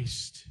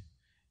Christ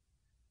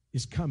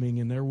is coming,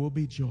 and there will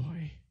be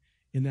joy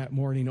in that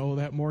morning. Oh,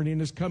 that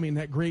morning is coming,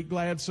 that great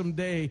gladsome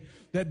day,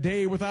 that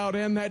day without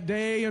end, that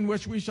day in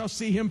which we shall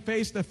see him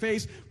face to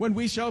face, when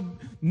we shall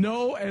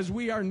know as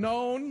we are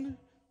known,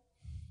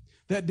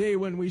 that day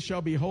when we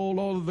shall behold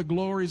all of the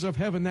glories of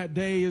heaven. That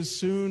day is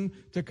soon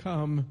to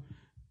come,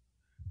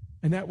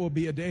 and that will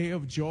be a day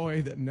of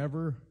joy that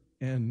never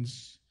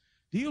ends.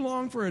 Do you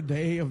long for a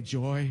day of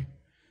joy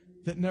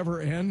that never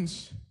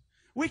ends?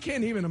 We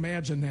can't even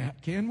imagine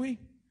that, can we?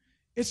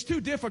 It's too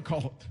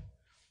difficult.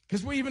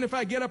 Because even if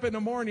I get up in the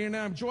morning and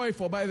I'm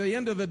joyful, by the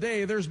end of the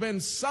day, there's been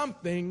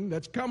something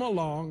that's come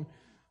along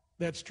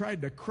that's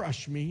tried to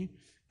crush me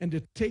and to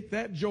take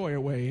that joy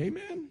away.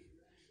 Amen?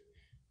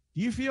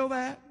 Do you feel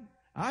that?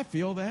 I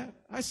feel that.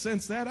 I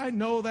sense that. I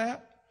know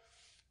that.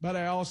 But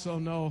I also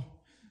know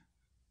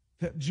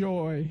that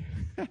joy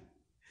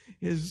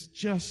is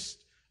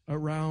just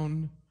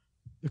around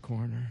the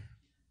corner.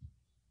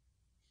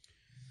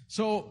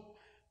 So,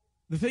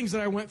 the things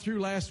that I went through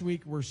last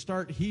week were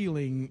start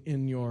healing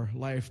in your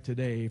life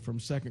today, from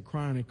 2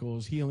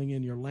 Chronicles, healing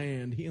in your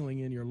land, healing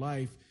in your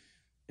life.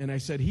 And I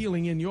said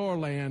healing in your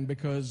land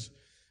because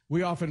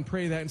we often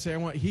pray that and say, I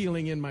want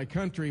healing in my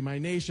country, my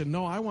nation.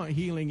 No, I want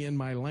healing in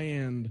my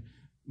land,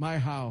 my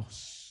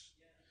house,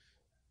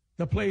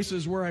 the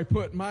places where I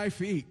put my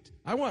feet.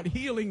 I want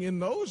healing in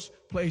those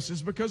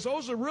places because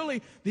those are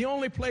really the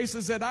only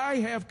places that I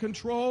have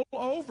control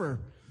over.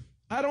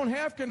 I don't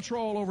have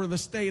control over the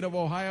state of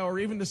Ohio or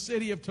even the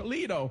city of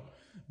Toledo,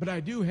 but I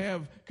do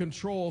have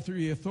control through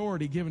the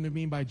authority given to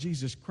me by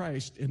Jesus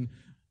Christ in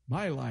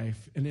my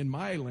life and in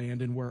my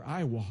land and where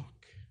I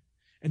walk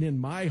and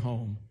in my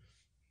home.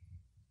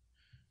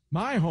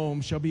 My home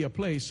shall be a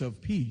place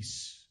of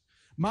peace.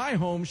 My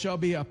home shall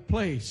be a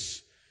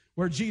place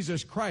where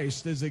Jesus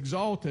Christ is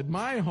exalted.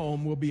 My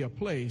home will be a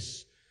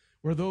place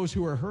where those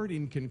who are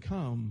hurting can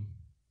come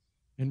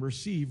and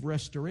receive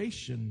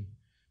restoration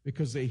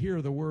because they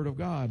hear the word of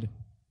God.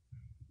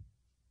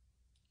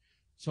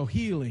 So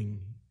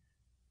healing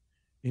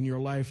in your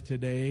life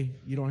today.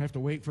 You don't have to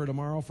wait for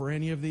tomorrow for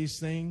any of these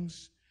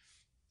things.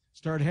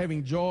 Start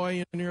having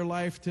joy in your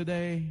life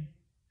today.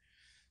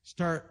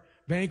 Start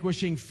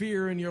vanquishing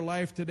fear in your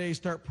life today.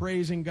 Start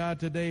praising God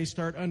today.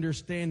 Start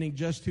understanding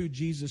just who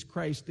Jesus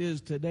Christ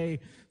is today.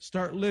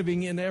 Start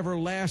living in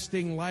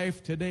everlasting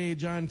life today.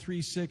 John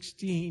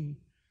 3:16.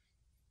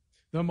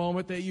 The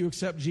moment that you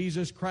accept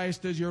Jesus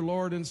Christ as your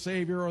Lord and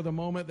Savior, or the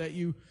moment that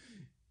you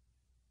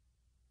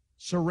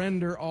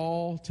surrender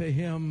all to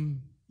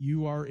him,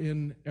 you are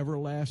in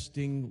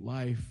everlasting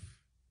life.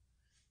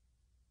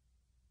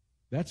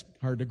 That's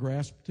hard to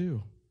grasp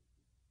too.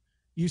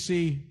 You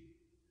see,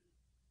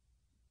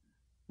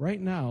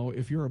 right now,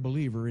 if you're a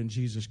believer in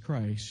Jesus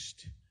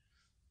Christ,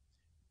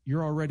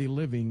 you're already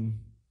living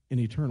in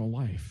eternal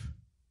life.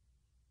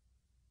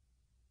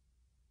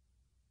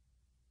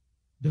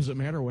 Doesn't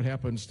matter what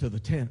happens to the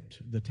tent,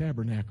 the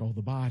tabernacle,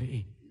 the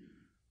body.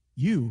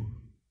 You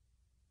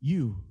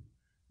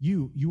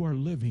are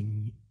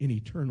living in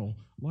eternal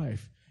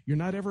life. You're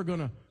not ever going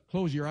to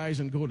close your eyes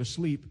and go to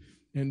sleep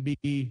and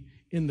be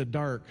in the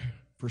dark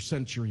for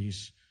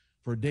centuries,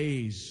 for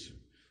days,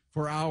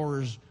 for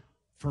hours,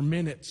 for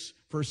minutes,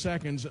 for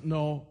seconds.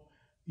 No,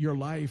 your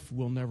life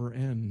will never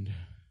end.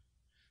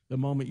 The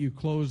moment you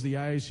close the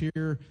eyes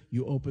here,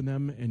 you open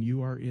them and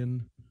you are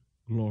in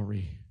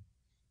glory.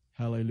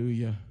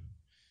 Hallelujah.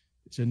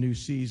 It's a new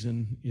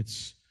season.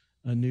 It's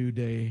a new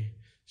day.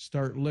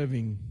 Start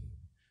living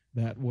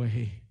that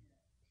way.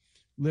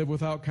 Live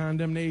without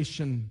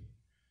condemnation.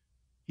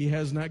 He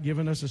has not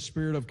given us a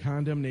spirit of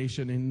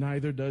condemnation, and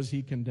neither does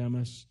he condemn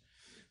us.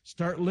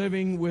 Start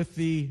living with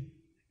the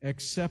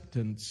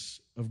acceptance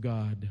of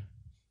God.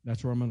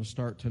 That's where I'm going to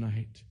start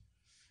tonight.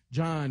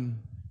 John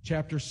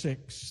chapter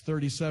 6,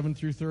 37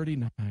 through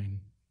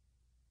 39.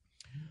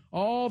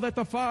 All that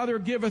the Father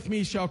giveth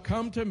me shall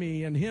come to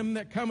me, and him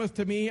that cometh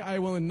to me I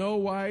will in no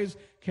wise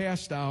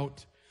cast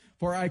out.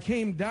 For I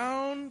came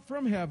down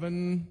from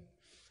heaven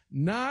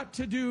not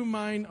to do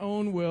mine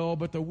own will,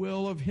 but the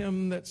will of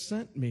him that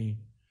sent me.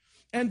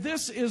 And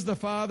this is the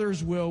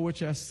Father's will which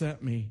hath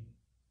sent me.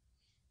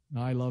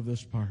 Now, I love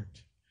this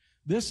part.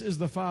 This is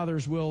the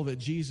Father's will that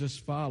Jesus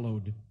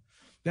followed,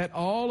 that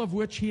all of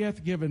which he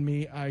hath given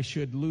me I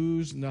should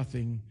lose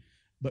nothing,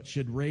 but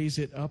should raise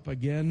it up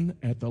again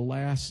at the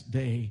last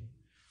day.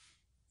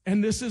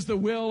 And this is the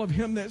will of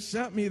him that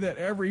sent me, that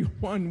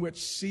everyone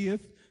which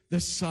seeth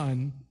the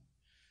Son,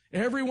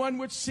 everyone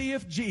which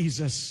seeth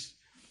Jesus,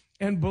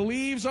 and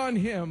believes on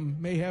him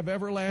may have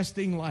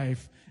everlasting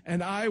life,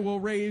 and I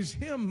will raise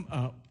him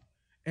up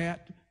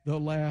at the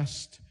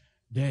last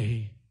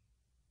day.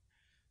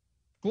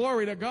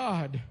 Glory to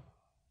God.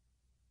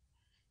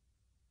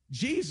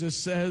 Jesus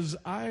says,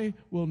 I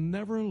will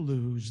never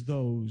lose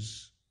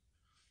those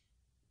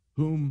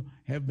whom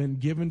have been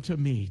given to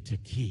me to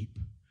keep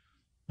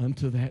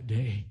unto that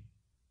day.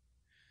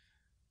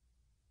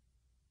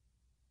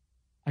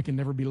 I can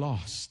never be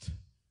lost.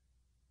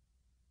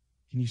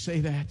 Can you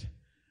say that?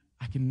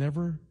 I can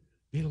never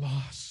be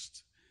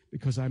lost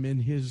because I'm in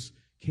his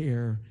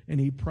care, and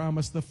he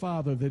promised the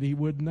Father that he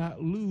would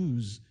not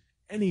lose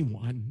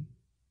anyone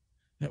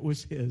that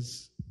was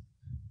his.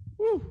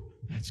 Woo,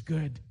 that's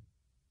good.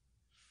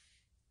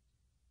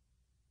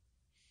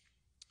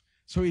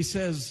 So he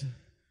says,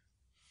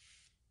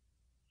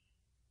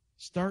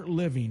 start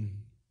living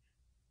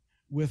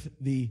with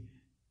the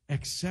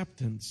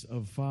acceptance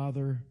of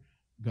Father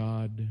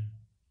God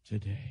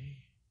today.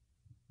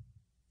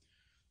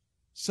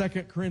 2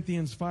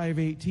 Corinthians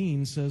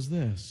 5:18 says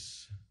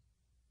this,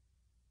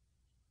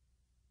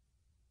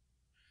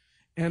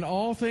 and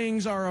all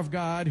things are of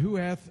God, who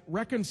hath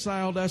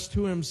reconciled us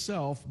to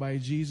himself by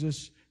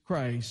Jesus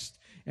Christ,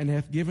 and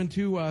hath given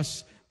to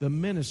us the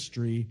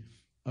ministry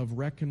of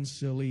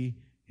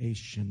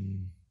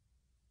reconciliation.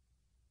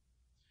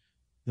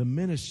 The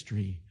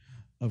ministry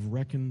of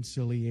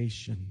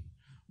reconciliation.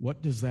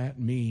 What does that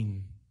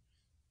mean?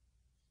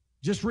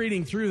 Just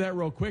reading through that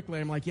real quickly,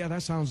 I'm like, yeah,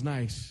 that sounds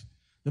nice.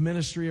 The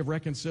ministry of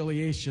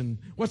reconciliation.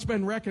 What's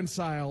been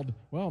reconciled?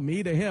 Well,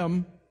 me to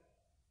him.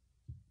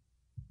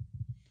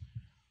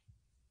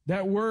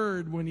 That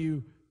word, when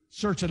you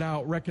search it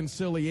out,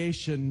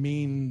 reconciliation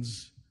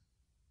means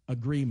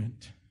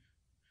agreement.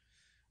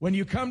 When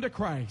you come to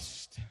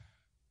Christ,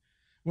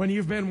 when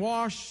you've been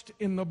washed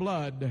in the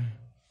blood,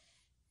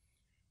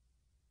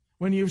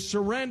 when you've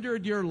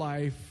surrendered your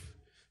life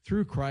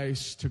through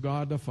Christ to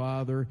God the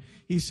Father,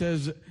 he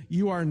says,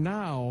 you are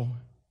now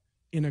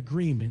in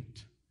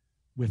agreement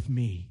with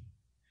me,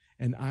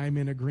 and I'm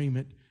in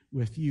agreement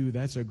with you.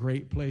 That's a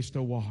great place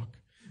to walk,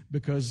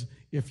 because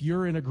if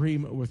you're in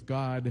agreement with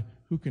God,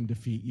 who can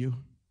defeat you?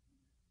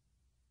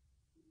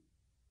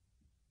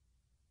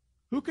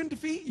 Who can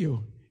defeat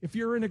you if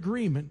you're in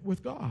agreement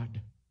with God?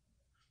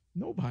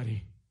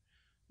 Nobody.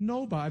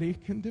 Nobody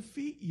can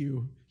defeat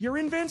you. You're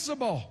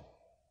invincible.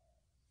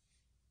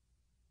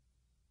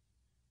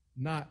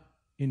 Not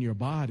in your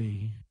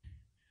body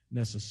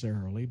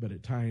necessarily, but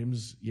at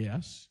times,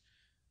 yes.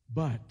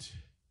 But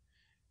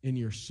in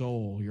your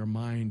soul, your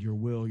mind, your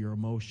will, your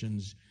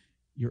emotions,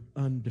 you're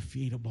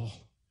undefeatable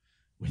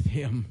with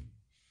him.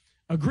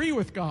 Agree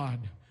with God.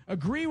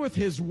 Agree with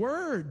his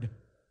word.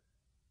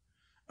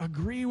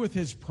 Agree with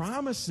his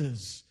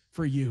promises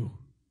for you.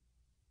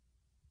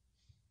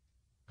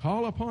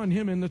 Call upon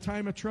him in the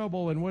time of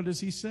trouble, and what does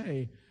he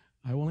say?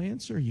 I will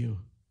answer you.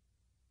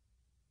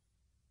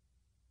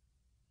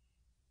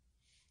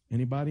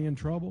 Anybody in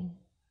trouble?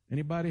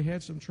 Anybody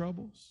had some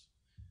troubles?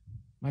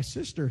 My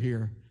sister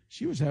here,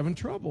 she was having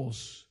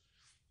troubles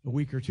a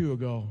week or two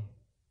ago.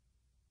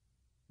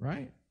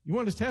 Right? You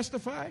want to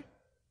testify?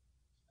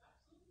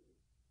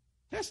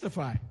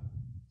 Testify.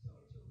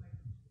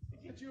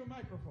 Get you a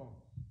microphone.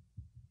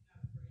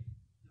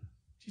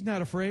 She's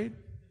not afraid.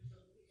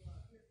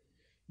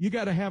 You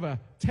got to have a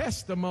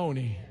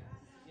testimony.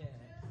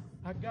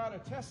 I got a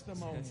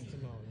testimony.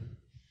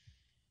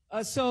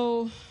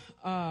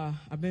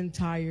 I've been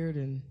tired,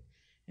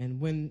 and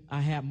when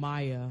I had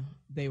Maya,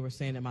 they were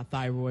saying that my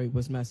thyroid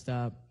was messed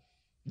up.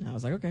 And I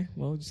was like, okay,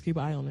 well, just keep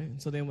an eye on it.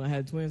 And so then when I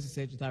had twins, they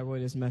said your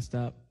thyroid is messed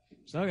up.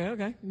 So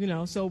okay.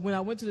 So when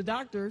I went to the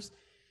doctors,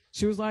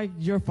 she was like,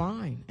 you're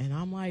fine. And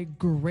I'm like,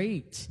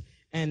 great.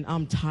 And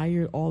I'm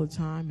tired all the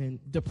time and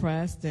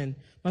depressed. And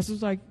my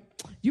sister's like,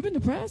 you've been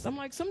depressed? I'm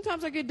like,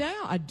 sometimes I get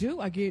down. I do.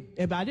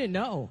 But I didn't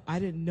know. I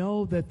didn't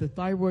know that the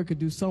thyroid could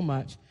do so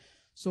much.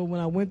 So when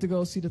I went to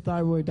go see the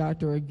thyroid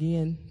doctor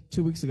again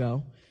 2 weeks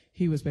ago,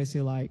 he was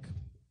basically like,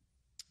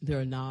 there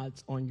are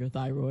nods on your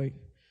thyroid,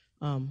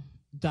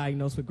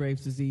 diagnosed with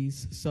Graves'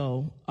 disease.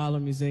 So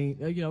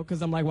autoimmune,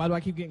 because I'm like, why do I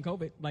keep getting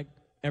COVID? Like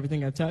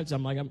everything I touch,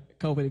 I'm like, I'm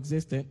COVID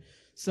existent.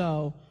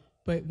 So,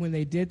 but when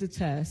they did the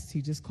test,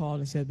 he just called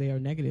and said they are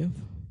negative.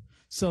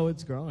 So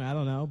it's growing. I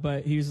don't know.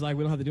 But he was like,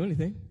 we don't have to do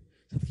anything.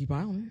 Just have to keep an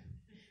eye on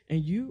it.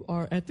 And you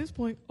are, at this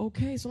point,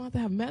 okay, so I don't have to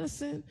have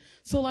medicine.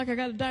 So, like, I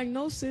got a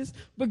diagnosis,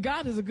 but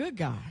God is a good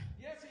God.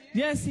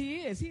 Yes, he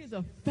is. He is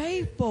a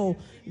faithful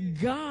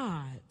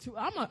God.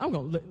 I'm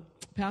going to,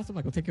 Pastor, I'm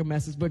not going to take your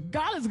message, but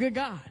God is a good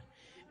God.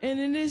 And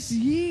in this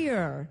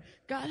year,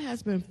 God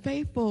has been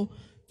faithful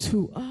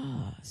to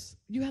us.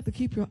 You have to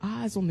keep your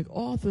eyes on the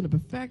author and the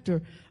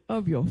perfecter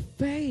of your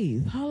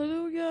faith.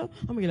 Hallelujah.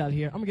 I'm going to get out of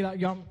here. I'm going to get out.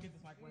 Y'all, get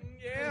this mic away.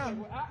 Yeah.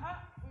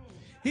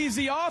 He's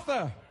the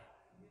author.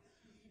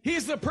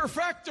 He's the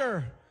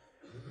perfecter.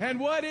 And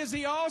what is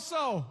he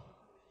also?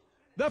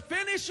 The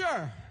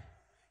finisher.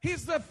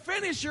 He's the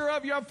finisher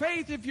of your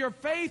faith. If your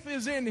faith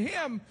is in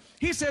him,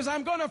 he says,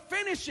 I'm going to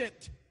finish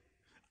it.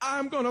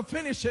 I'm going to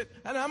finish it,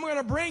 and I'm going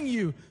to bring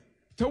you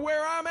to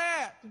where I'm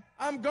at.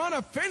 I'm going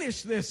to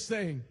finish this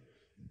thing.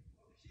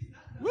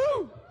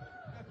 Woo!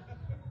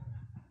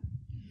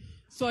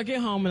 So I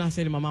get home, and I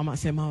say to my mom, Mom,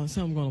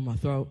 something going on my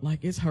throat.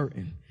 Like, it's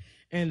hurting.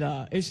 And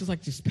it's just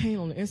like this pain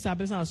on the inside,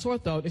 but it's not a sore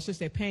throat. It's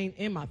just a pain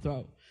in my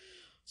throat.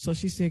 So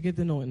she said, get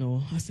the anointing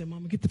oil. I said,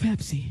 Mama, get the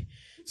Pepsi.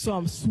 So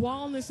I'm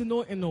swallowing this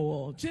anointing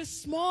oil.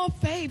 Just small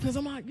faith, because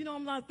I'm like,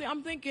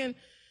 I'm thinking,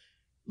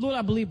 Lord,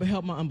 I believe, but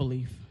help my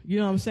unbelief. You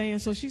know what I'm saying?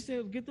 So she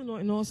said, get the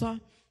anointing oil. So I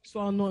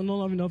swallow anointing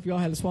oil. I don't know if y'all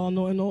had to swallow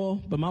anointing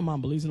oil, but my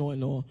mom believes in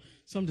anointing oil.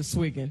 So I'm just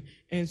swigging.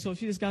 And so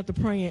she just got to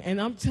praying.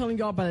 And I'm telling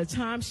y'all, by the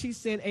time she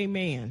said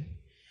amen,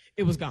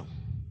 it was gone.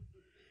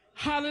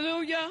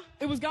 Hallelujah.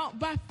 It was gone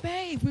by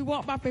faith. We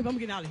walked by faith. I'm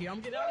getting out of here.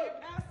 I'm getting out of here,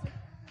 Pastor.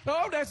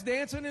 Oh, that's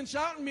dancing and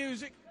shouting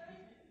music.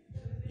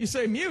 You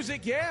say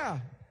music? Yeah.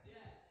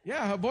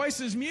 Yeah, her voice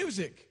is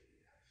music.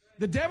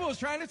 The devil is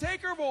trying to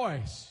take her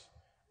voice.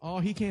 Oh,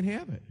 he can't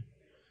have it.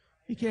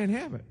 He can't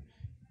have it.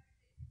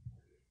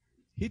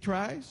 He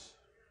tries.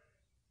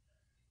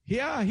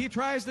 Yeah, he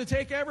tries to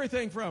take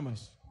everything from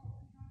us.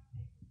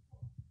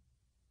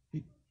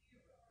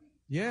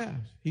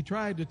 He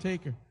tried to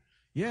take her.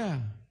 Yeah.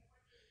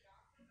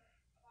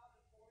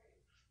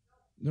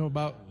 No,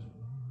 about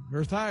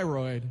her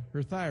thyroid.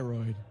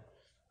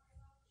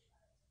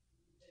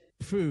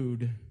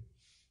 Food.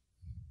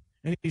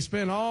 And he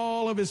spent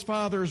all of his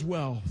father's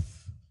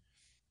wealth.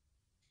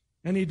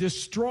 And he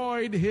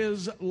destroyed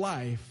his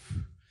life,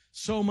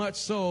 so much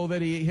so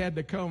that he had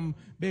to come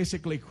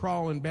basically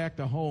crawling back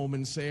to home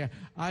and say,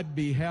 I'd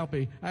be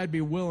happy, I'd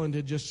be willing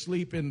to just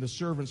sleep in the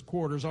servants'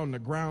 quarters on the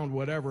ground,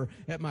 whatever,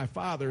 at my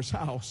father's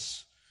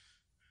house.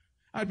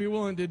 I'd be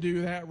willing to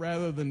do that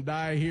rather than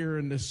die here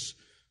in this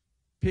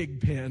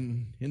pig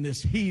pen, in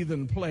this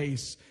heathen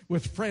place,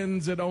 with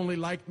friends that only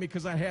liked me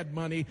because I had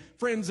money,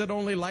 friends that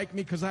only liked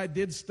me because I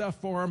did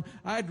stuff for them.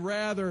 I'd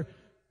rather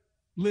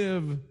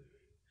live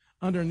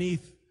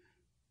underneath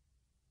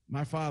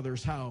my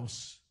father's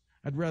house.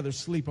 I'd rather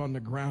sleep on the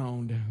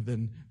ground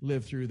than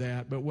live through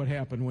that. But what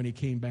happened when he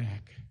came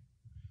back?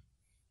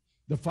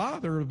 The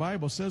father, the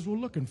Bible says, was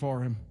looking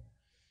for him.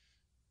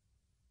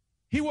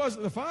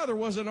 The father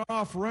wasn't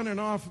off running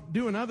off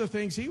doing other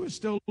things. He was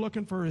still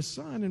looking for his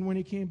son. And when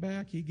he came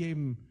back, he gave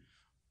him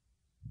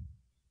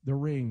the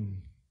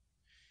ring.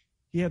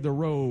 He had the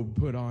robe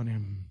put on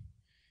him.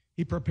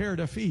 He prepared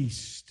a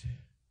feast.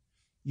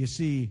 You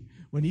see,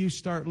 when you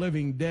start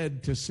living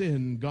dead to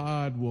sin,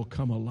 God will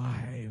come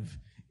alive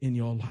in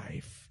your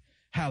life.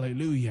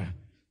 Hallelujah.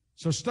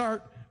 So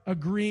start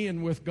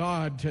agreeing with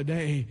God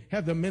today.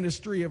 Have the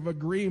ministry of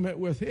agreement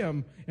with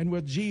Him and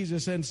with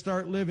Jesus, and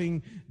start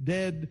living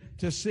dead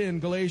to sin.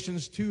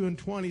 Galatians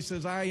 2:20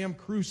 says, I am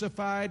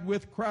crucified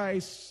with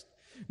Christ.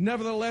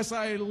 Nevertheless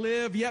I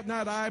live, yet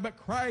not I, but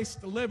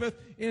Christ liveth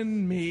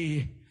in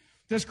me.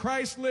 Does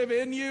Christ live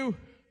in you?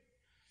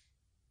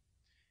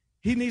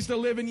 He needs to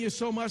live in you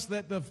so much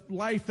that the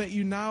life that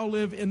you now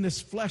live in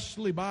this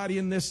fleshly body,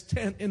 in this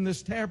tent, in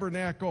this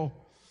tabernacle,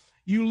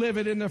 you live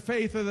it in the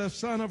faith of the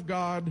Son of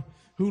God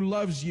who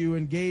loves you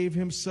and gave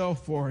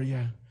Himself for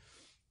you,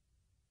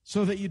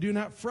 so that you do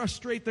not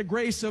frustrate the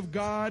grace of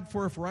God.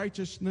 For if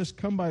righteousness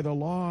come by the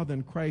law,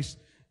 then Christ's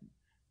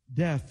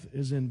death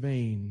is in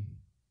vain.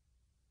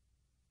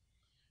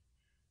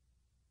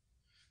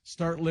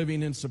 Start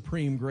living in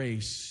supreme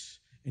grace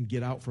and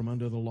get out from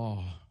under the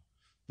law.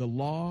 The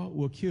law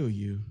will kill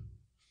you.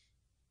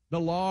 The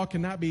law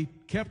cannot be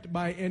kept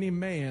by any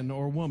man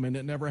or woman.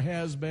 It never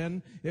has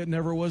been. It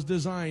never was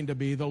designed to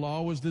be. The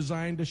law was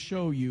designed to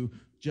show you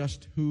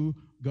just who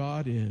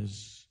God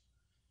is.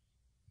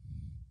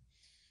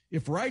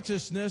 If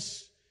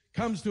righteousness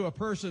comes to a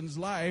person's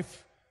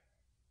life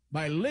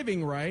by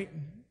living right,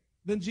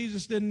 then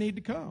Jesus didn't need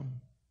to come.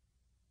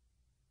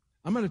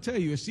 I'm going to tell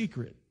you a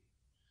secret.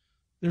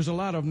 There's a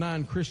lot of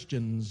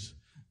non-Christians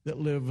that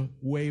live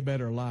way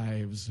better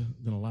lives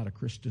than a lot of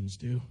Christians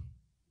do.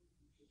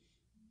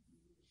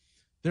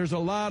 There's a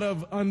lot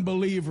of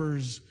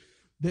unbelievers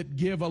that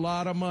give a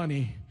lot of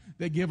money,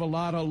 that give a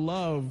lot of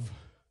love,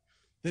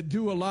 that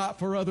do a lot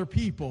for other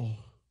people.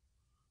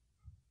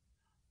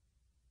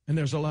 And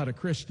there's a lot of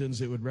Christians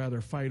that would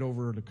rather fight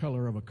over the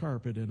color of a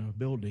carpet in a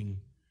building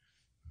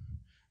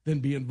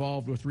than be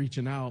involved with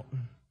reaching out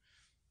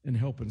and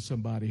helping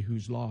somebody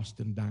who's lost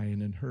and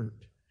dying and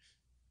hurt.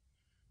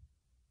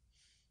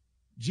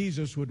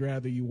 Jesus would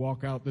rather you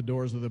walk out the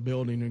doors of the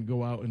building and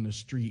go out in the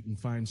street and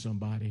find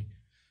somebody.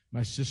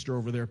 My sister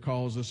over there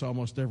calls us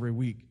almost every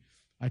week.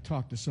 I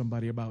talk to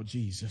somebody about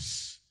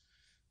Jesus,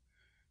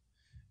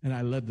 and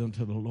I led them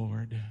to the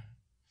Lord.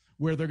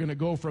 Where they're going to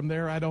go from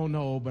there, I don't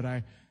know, but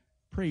I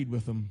prayed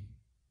with them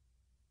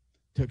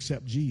to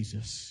accept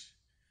Jesus.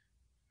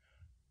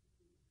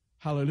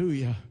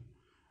 Hallelujah.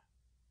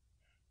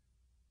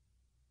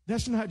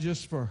 That's not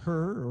just for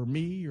her or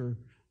me or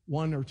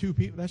one or two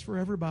people. That's for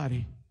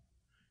everybody.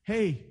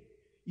 Hey,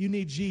 you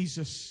need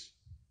Jesus.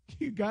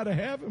 You got to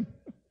have Him.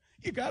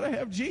 You got to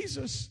have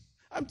Jesus.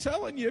 I'm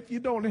telling you, if you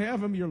don't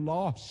have Him, you're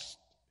lost.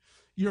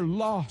 You're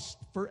lost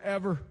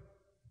forever.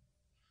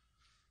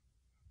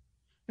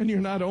 And you're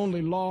not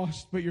only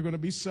lost, but you're going to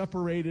be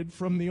separated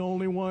from the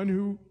only one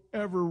who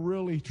ever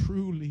really,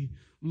 truly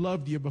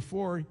loved you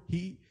before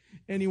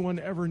anyone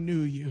ever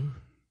knew you.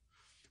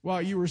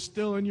 While you were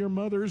still in your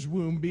mother's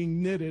womb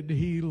being knitted,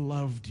 He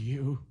loved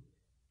you.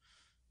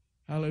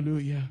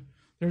 Hallelujah.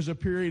 There's a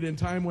period in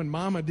time when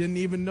Mama didn't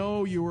even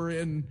know you were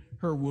in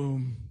her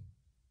womb.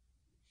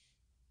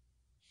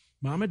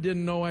 Mama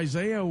didn't know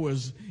Isaiah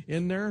was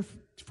in there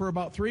for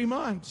about 3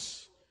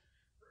 months.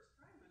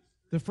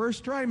 The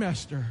first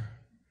trimester.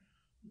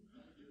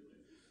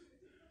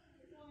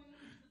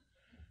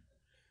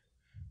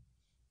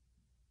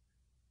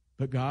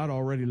 But God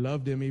already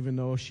loved him, even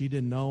though she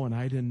didn't know and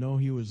I didn't know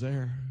he was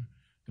there.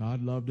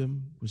 God loved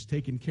him, was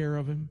taking care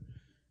of him,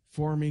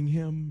 forming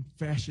him,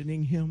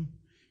 fashioning him,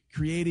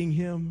 creating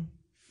him,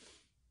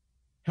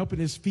 helping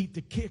his feet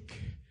to kick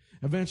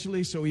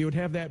eventually so he would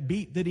have that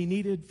beat that he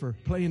needed for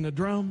playing the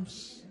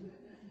drums.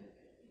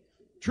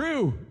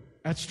 True.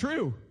 That's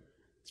true.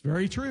 It's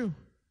very true.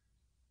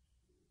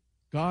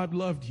 God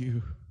loved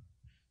you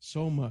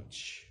so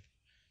much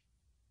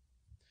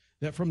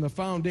that from the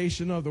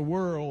foundation of the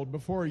world,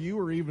 before you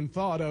were even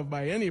thought of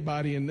by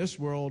anybody in this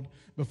world,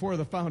 before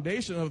the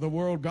foundation of the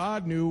world,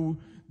 God knew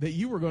that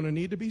you were going to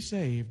need to be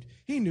saved.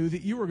 He knew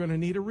that you were going to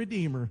need a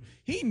redeemer.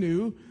 He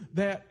knew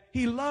that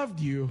he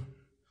loved you.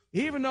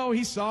 Even though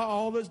he saw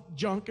all the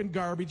junk and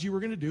garbage you were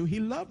going to do,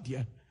 he loved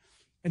you.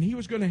 And he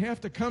was going to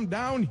have to come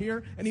down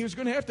here, and he was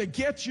going to have to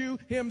get you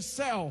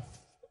himself.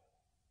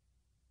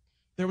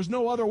 There was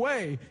no other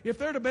way. If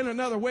there'd have been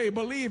another way,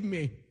 believe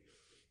me,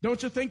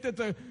 don't you think that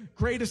the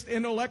greatest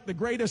intellect, the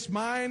greatest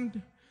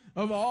mind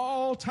of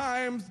all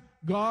times,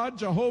 God,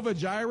 Jehovah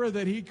Jireh,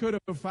 that he could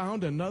have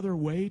found another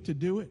way to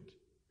do it?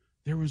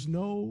 There was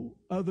no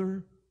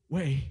other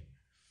way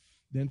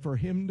than for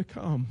him to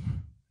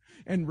come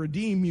and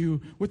redeem you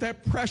with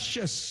that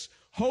precious,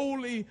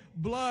 holy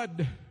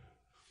blood.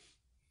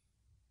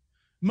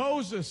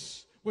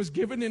 Moses was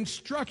given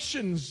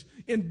instructions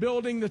in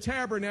building the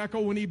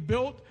tabernacle when he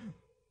built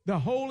the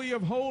Holy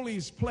of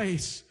Holies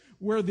place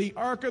where the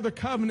Ark of the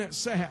Covenant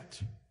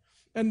sat,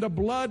 and the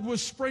blood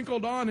was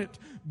sprinkled on it.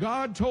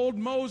 God told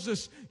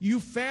Moses, you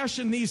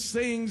fashion these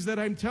things that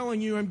I'm telling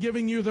you, I'm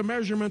giving you the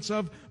measurements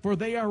of, for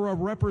they are a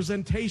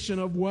representation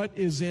of what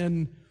is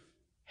in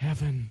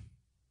heaven.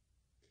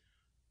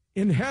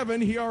 In heaven,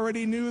 he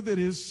already knew that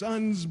his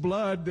son's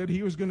blood, that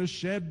he was going to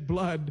shed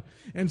blood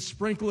and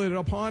sprinkle it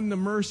upon the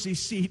mercy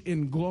seat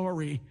in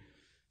glory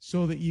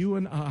so that you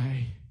and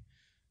I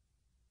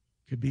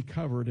could be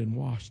covered and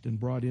washed and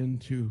brought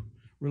into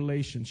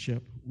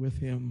relationship with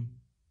him.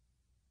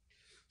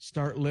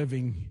 Start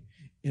living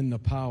in the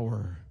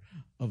power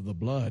of the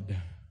blood.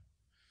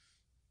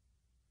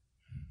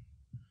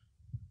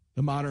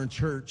 The modern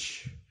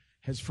church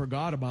has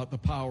forgot about the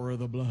power of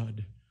the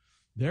blood.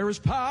 There is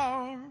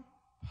power,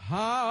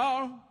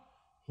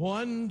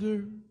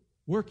 wonder,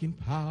 working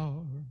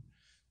power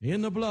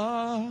in the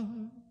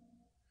blood,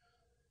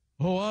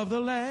 of the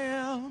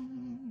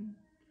Lamb.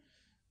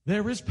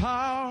 There is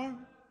power,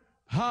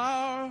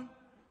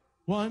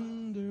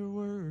 wonder,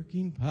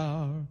 working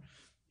power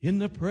in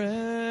the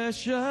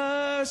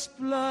precious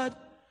blood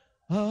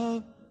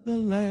of the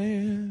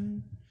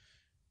Lamb.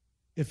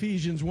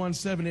 Ephesians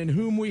 1:7, in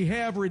whom we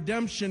have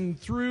redemption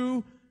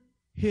through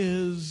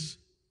his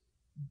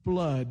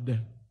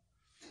blood,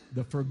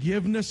 the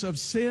forgiveness of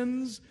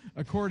sins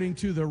according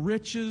to the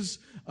riches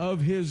of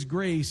his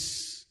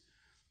grace.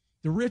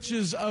 The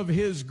riches of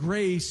his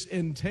grace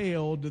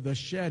entailed the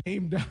shed,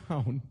 came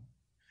down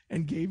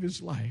and gave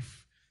his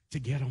life to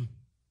get them.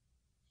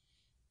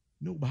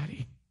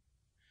 Nobody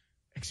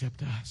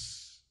except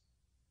us.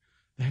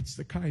 That's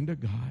the kind of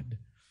God.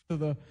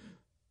 The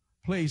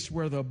place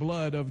where the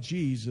blood of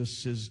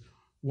Jesus is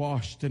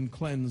washed and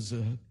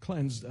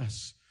cleansed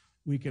us,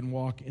 we can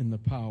walk in the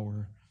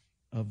power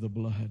of the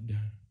blood.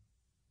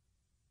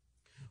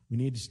 We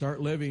need to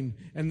start living.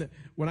 And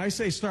when I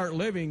say start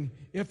living,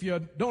 if you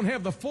don't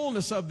have the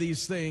fullness of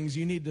these things,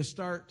 you need to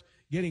start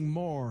getting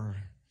more.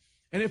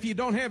 And if you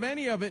don't have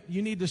any of it,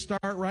 you need to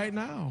start right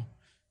now.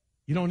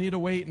 You don't need to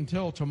wait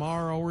until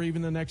tomorrow or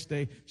even the next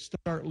day.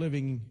 Start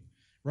living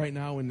right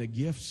now in the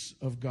gifts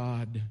of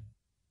God.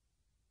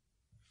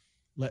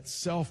 Let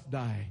self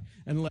die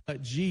and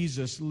let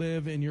Jesus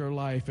live in your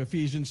life.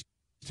 Ephesians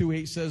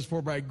 2:8 says,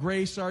 for by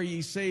grace are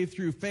ye saved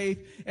through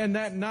faith, and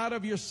that not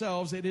of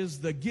yourselves, it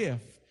is the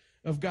gift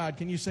of God.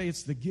 Can you say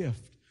it's the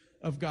gift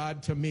of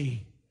God to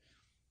me?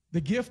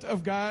 The gift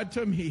of God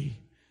to me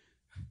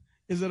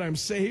is that I'm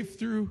saved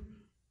through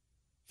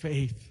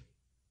faith.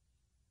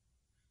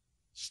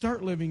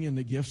 Start living in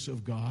the gifts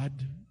of God.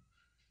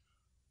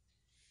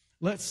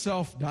 Let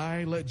self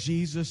die. Let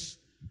Jesus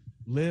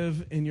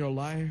live in your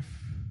life.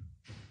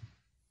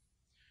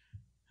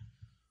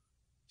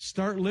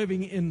 Start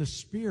living in the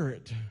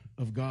Spirit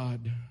of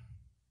God.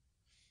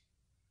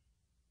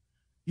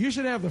 You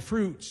should have the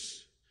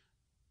fruits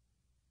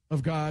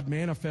of God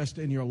manifest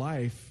in your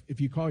life if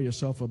you call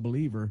yourself a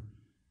believer.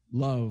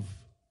 Love,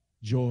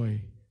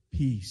 joy,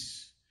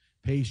 peace,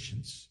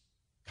 patience,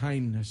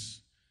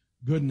 kindness,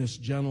 goodness,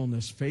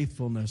 gentleness,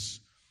 faithfulness,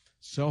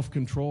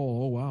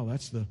 self-control. Oh, wow,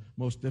 that's the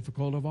most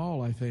difficult of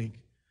all, I think.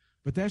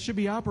 But that should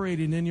be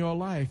operating in your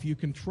life. You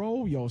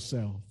control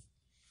yourself.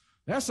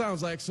 That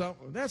sounds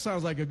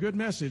like a good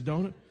message,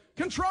 don't it?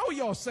 Control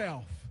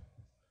yourself.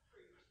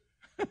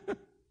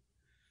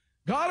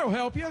 God will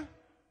help you.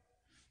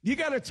 You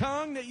got a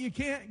tongue that you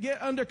can't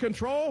get under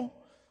control?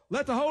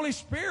 Let the Holy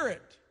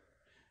Spirit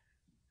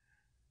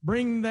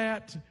bring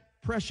that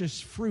precious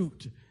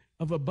fruit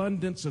of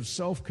abundance of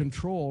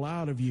self-control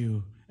out of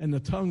you, and the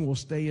tongue will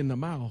stay in the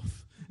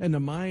mouth, and the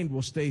mind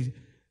will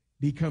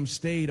become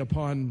stayed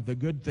upon the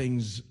good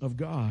things of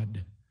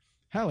God.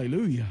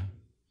 Hallelujah.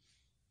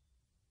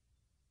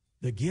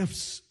 The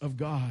gifts of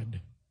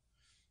God.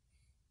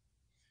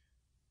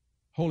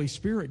 Holy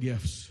Spirit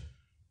gifts.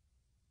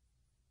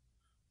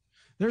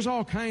 There's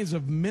all kinds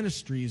of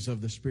ministries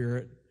of the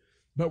Spirit,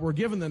 but we're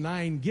given the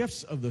 9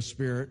 gifts of the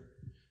Spirit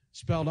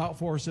spelled out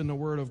for us in the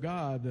Word of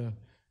God. The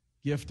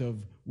gift of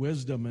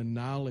wisdom and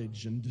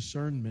knowledge and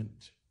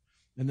discernment,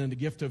 and then the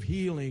gift of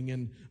healing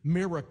and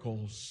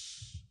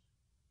miracles.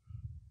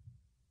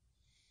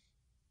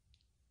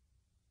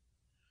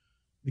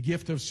 The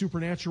gift of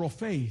supernatural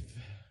faith.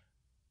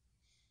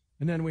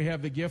 And then we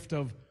have the gift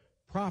of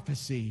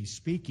prophecy,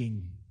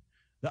 speaking,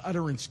 the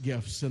utterance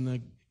gifts, and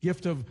the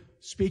gift of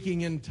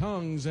speaking in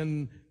tongues,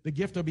 and the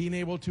gift of being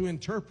able to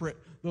interpret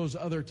those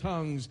other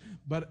tongues.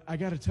 But I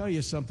got to tell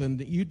you something,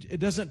 it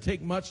doesn't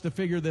take much to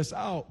figure this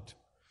out.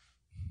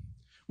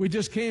 We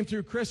just came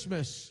through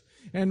Christmas,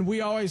 and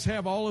we always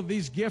have all of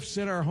these gifts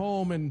in our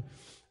home. And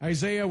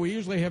Isaiah, we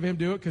usually have him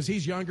do it because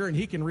he's younger and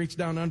he can reach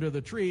down under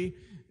the tree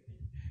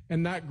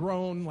and not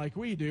groan like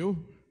we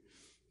do.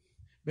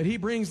 But he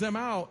brings them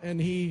out and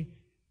he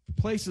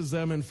places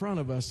them in front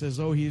of us as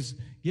though he's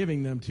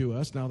giving them to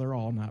us. Now, they're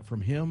all not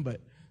from him,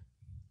 but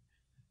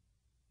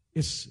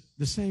it's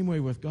the same way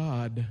with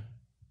God.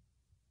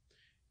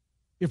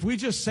 If we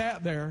just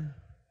sat there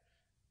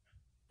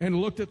and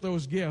looked at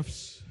those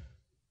gifts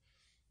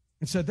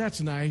and said,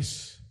 that's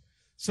nice,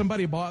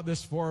 somebody bought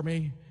this for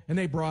me, and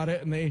they brought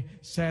it and they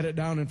sat it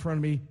down in front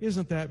of me.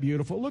 Isn't that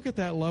beautiful? Look at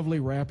that lovely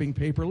wrapping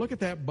paper. Look at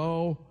that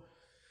bow.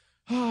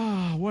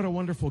 Ah, what a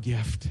wonderful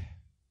gift.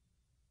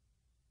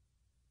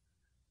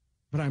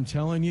 But I'm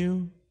telling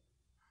you,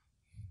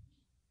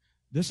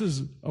 this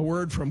is a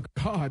word from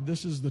God.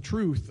 This is the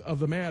truth of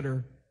the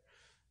matter.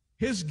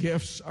 His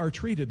gifts are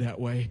treated that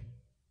way.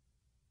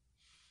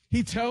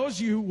 He tells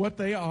you what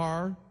they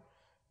are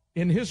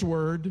in His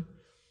Word.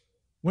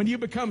 When you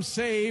become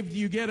saved,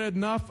 you get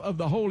enough of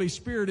the Holy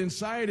Spirit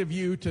inside of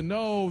you to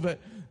know that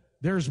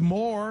there's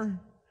more.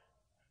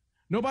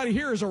 Nobody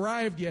here has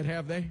arrived yet,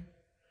 have they?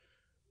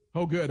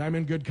 Oh, good. I'm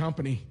in good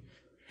company.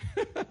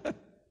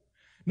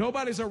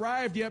 Nobody's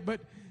arrived yet, but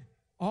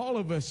all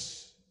of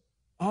us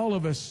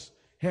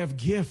have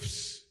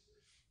gifts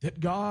that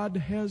God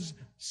has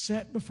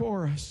set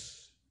before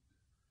us.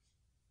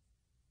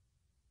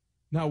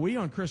 Now, we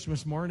on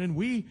Christmas morning,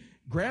 we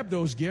grab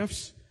those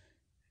gifts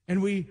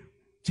and we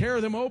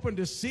tear them open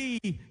to see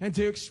and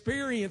to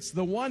experience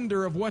the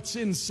wonder of what's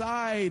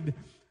inside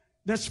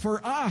that's for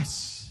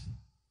us.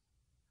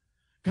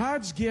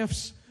 God's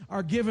gifts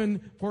are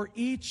given for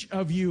each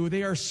of you.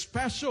 They are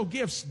special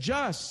gifts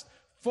just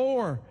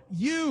for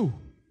you.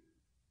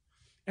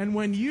 And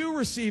when you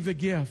receive a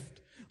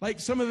gift, like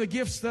some of the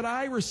gifts that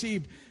I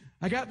received,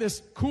 I got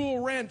this cool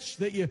wrench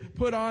that you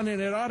put on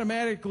and it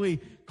automatically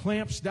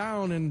clamps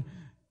down and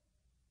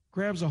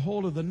grabs a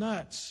hold of the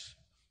nuts.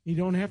 You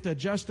don't have to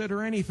adjust it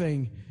or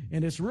anything.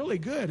 And it's really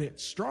good.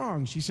 It's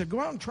strong. She said, go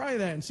out and try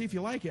that and see if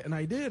you like it. And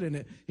I did, and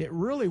it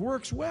really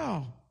works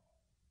well.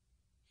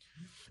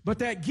 But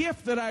that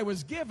gift that I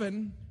was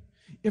given,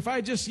 if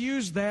I just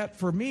used that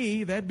for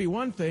me, that'd be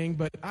one thing.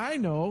 But I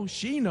know,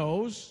 she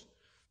knows,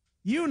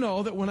 you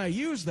know that when I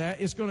use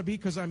that, it's going to be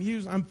because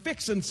I'm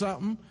fixing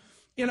something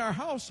in our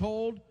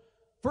household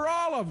for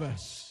all of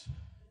us.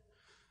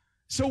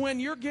 So when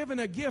you're given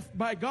a gift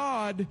by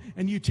God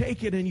and you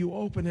take it and you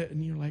open it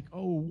and you're like,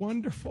 oh,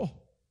 wonderful.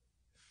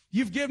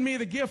 You've given me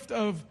the gift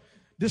of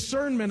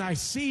discernment. I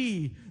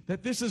see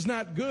that this is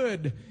not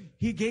good.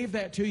 He gave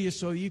that to you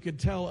so you could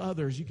tell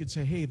others. You could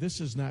say, hey,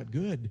 this is not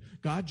good.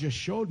 God just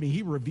showed me.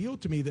 He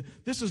revealed to me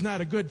that this is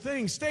not a good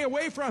thing. Stay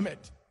away from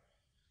it.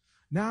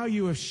 Now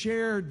you have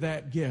shared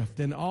that gift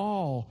and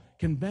all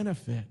can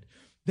benefit.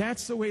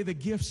 That's the way the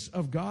gifts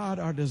of God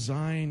are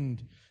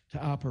designed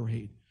to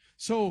operate.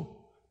 So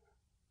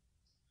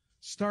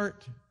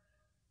start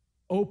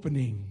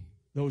opening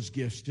those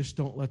gifts. Just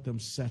don't let them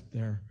sit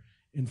there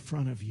in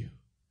front of you.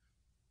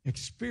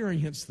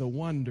 Experience the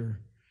wonder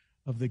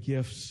of the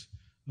gifts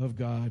of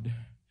God.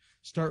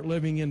 Start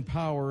living in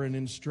power and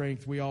in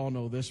strength. We all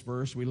know this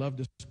verse. We love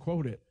to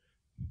quote it.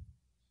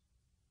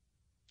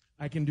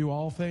 I can do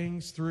all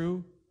things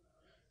through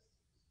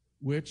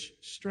which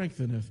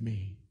strengtheneth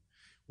me.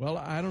 Well,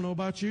 I don't know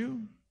about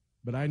you,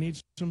 but I need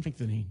some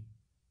strengthening.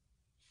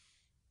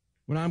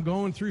 When I'm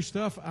going through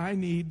stuff, I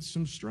need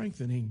some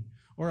strengthening,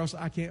 or else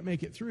I can't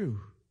make it through.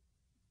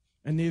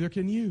 And neither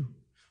can you.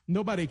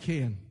 Nobody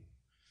can.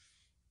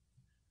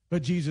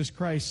 But Jesus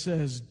Christ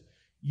says,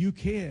 you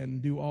can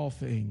do all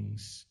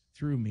things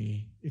through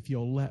me if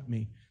you'll let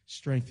me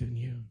strengthen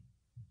you.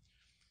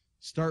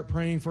 Start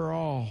praying for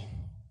all.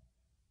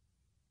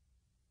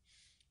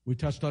 We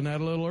touched on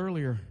that a little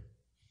earlier.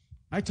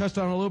 I touched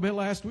on it a little bit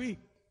last week.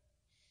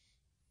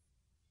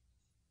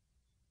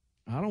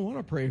 I don't want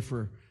to pray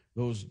for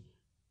those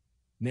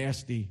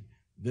nasty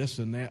this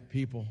and that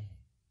people.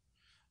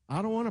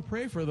 I don't want to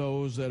pray for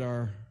those that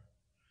are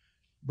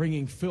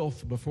bringing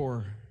filth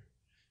before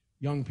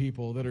young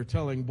people that are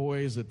telling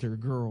boys that they're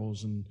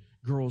girls and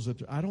girls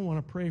that I don't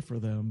want to pray for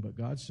them, but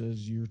God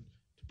says you're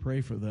to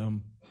pray for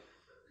them.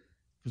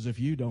 Because if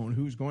you don't,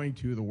 who's going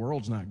to? The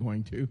world's not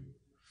going to.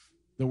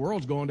 The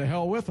world's going to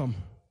hell with them.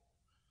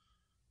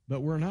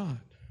 But we're not.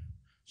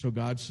 So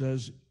God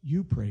says,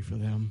 you pray for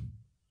them,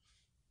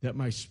 that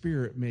my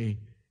Spirit may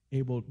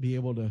be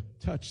able to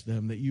touch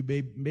them, that you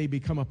may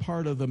become a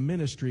part of the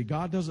ministry.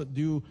 God doesn't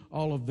do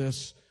all of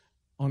this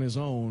on his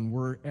own.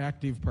 We're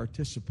active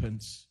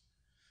participants.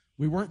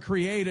 We weren't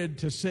created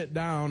to sit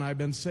down. I've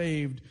been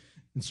saved,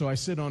 and so I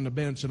sit on the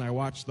bench and I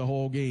watch the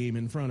whole game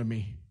in front of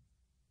me.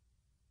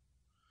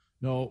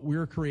 No, we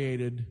were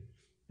created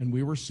and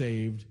we were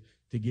saved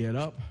to get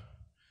up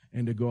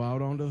and to go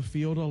out onto the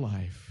field of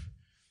life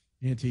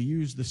and to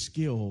use the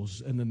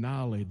skills and the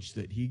knowledge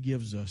that he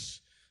gives us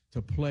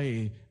to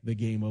play the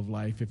game of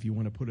life, if you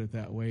want to put it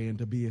that way, and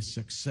to be a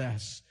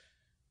success.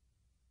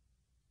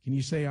 Can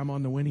you say, I'm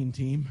on the winning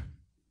team?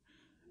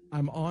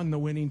 I'm on the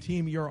winning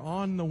team. You're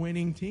on the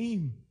winning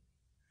team.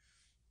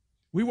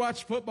 We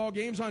watch football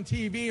games on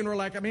TV and we're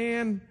like,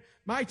 man,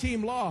 my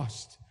team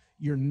lost.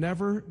 You're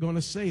never going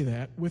to say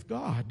that with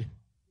God.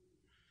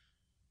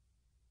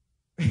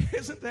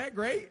 Isn't that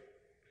great?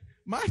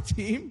 My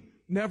team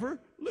never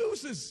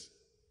loses.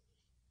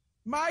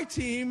 My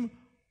team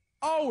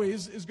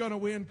always is going to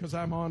win because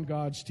I'm on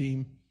God's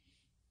team.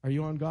 Are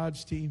you on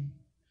God's team?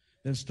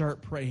 Then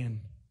start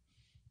praying.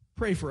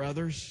 Pray for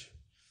others.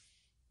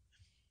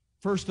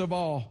 First of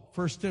all,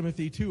 1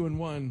 Timothy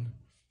 2:1,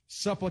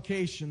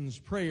 supplications,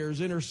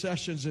 prayers,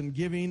 intercessions, and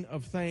giving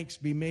of thanks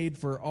be made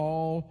for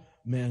all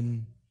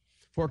men,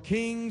 for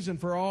kings and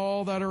for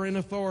all that are in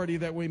authority,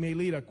 that we may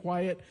lead a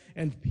quiet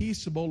and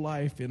peaceable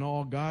life in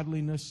all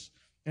godliness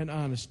and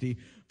honesty.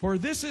 For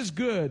this is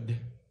good,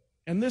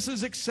 and this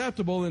is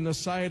acceptable in the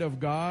sight of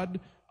God,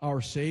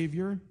 our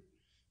Savior.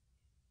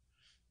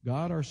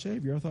 God, our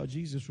Savior. I thought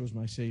Jesus was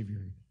my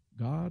Savior.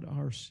 God,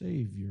 our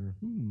Savior.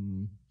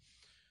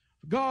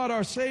 God,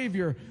 our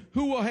Savior,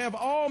 who will have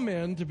all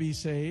men to be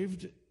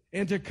saved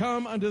and to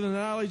come unto the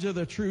knowledge of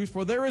the truth.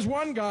 For there is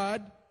one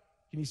God.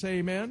 Can you say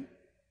amen?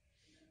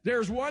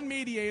 There's one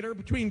mediator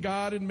between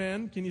God and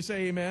men. Can you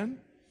say amen?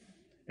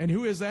 And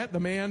who is that? The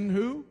man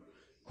who?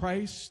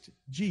 Christ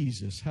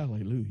Jesus.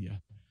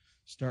 Hallelujah.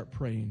 Start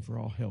praying for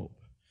all help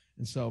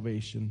and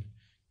salvation.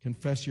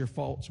 Confess your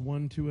faults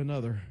one to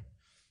another.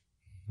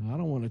 I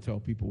don't want to tell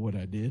people what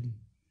I did,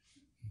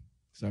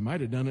 because I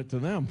might have done it to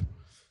them.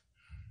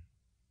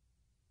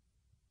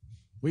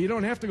 Well, you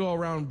don't have to go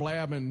around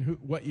blabbing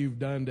what you've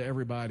done to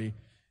everybody.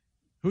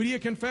 Who do you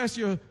confess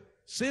your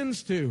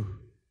sins to?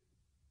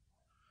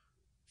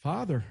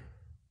 Father.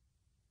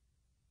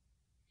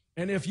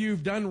 And if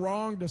you've done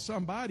wrong to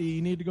somebody,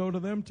 you need to go to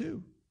them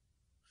too.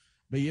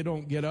 But you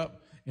don't get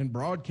up and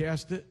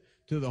broadcast it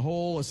to the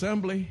whole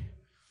assembly.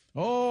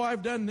 Oh,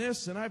 I've done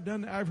this and I've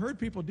done that. I've heard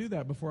people do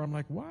that before. I'm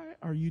like, why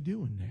are you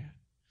doing that?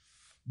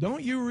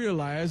 Don't you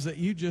realize that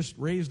you just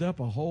raised up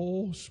a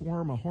whole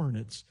swarm of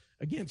hornets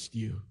against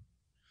you?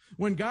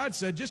 When God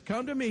said, just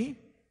come to me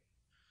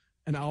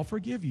and I'll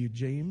forgive you.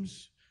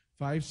 James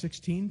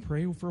 5:16,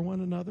 pray for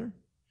one another.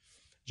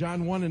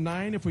 John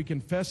 1:9, if we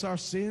confess our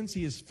sins,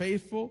 he is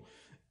faithful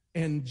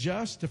and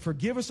just to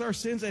forgive us our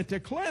sins and to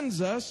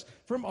cleanse us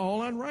from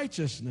all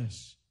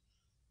unrighteousness.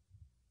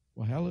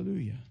 Well,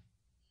 hallelujah.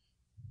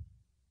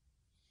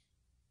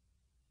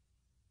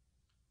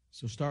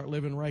 So start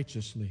living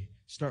righteously.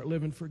 Start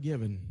living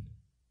forgiven.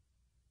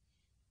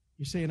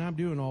 You're saying, I'm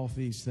doing all of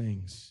these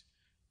things.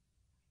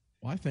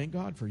 Well, I thank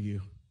God for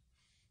you.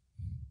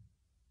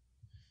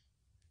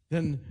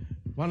 Then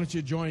why don't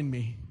you join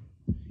me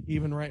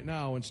even right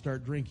now and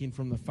start drinking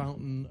from the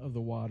fountain of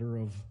the water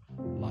of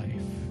life.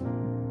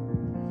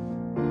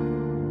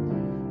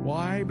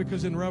 Why?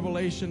 Because in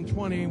Revelation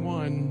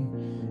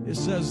 21, it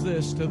says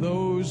this, to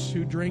those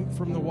who drink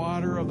from the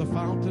water of the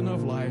fountain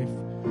of life,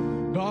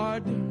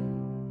 God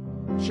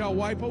shall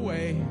wipe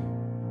away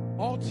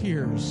all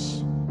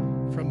tears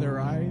from their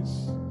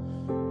eyes.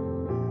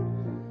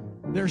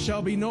 There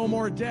shall be no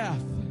more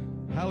death.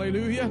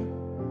 Hallelujah.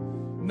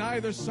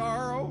 Neither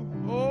sorrow.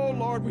 Oh,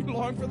 Lord, we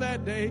long for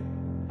that day.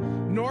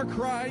 Nor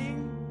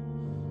crying,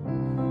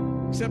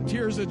 except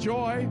tears of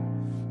joy.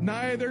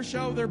 Neither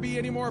shall there be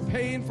any more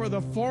pain, for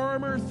the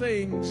former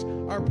things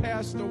are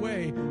passed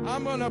away.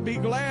 I'm going to be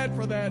glad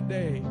for that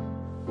day.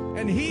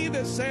 And he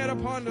that sat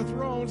upon the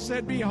throne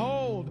said,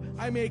 behold,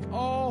 I make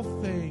all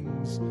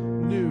things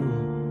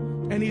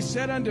new. And he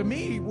said unto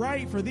me,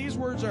 write, for these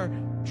words are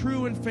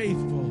true and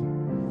faithful.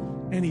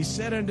 And he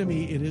said unto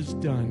me, it is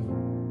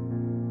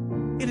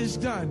done. It is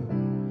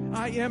done.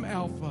 I am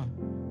Alpha.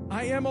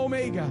 I am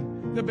Omega,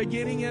 the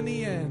beginning and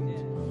the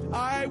end.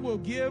 I will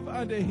give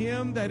unto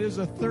him that is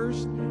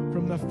athirst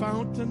from the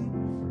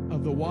fountain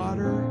of the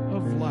water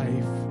of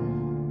life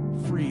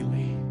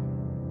freely.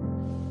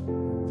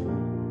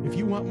 If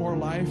you want more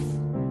life,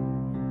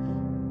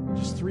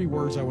 just 3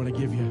 words I want to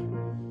give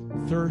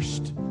you.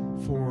 Thirst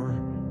for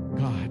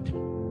God.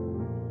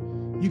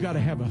 You got to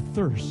have a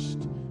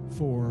thirst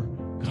for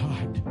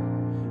God,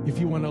 if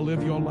you want to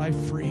live your life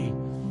free,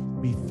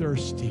 be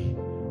thirsty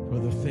for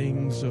the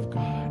things of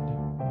God.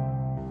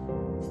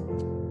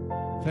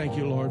 Thank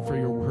you, Lord, for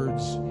your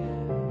words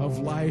of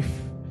life.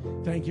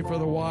 Thank you for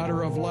the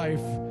water of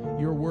life,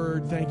 your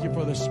word. Thank you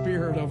for the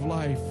spirit of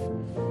life.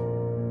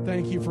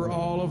 Thank you for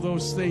all of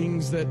those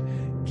things that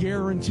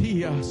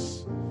guarantee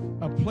us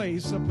a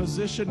place, a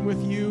position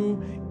with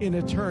you in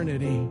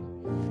eternity.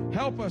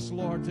 Help us,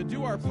 Lord, to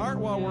do our part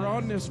while we're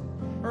on this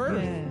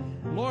earth. Yeah.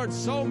 Lord,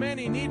 so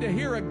many need to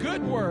hear a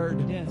good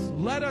word. Yes.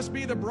 Let us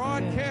be the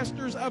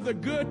broadcasters of the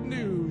good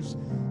news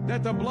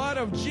that the blood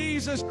of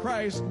Jesus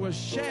Christ was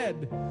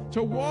shed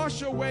to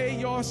wash away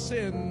your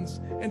sins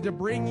and to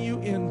bring you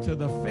into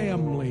the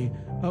family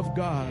of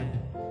God.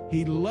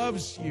 He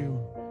loves you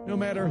no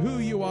matter who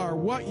you are,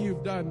 what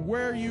you've done,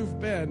 where you've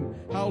been,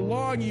 how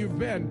long you've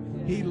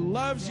been. He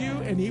loves you,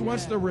 and he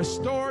wants to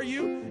restore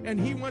you, and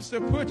he wants to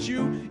put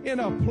you in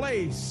a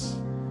place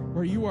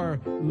where you are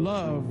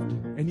loved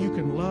and you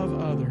can love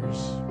others.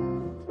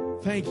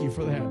 Thank you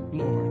for that,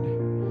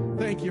 Lord.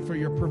 Thank you for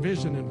your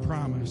provision and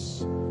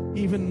promise,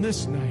 even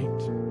this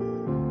night,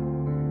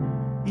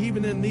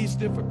 even in these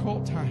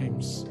difficult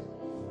times.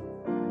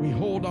 We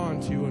hold on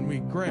to and we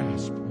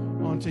grasp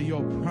onto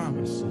your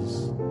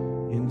promises.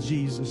 In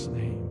Jesus'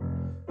 name,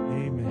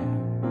 amen.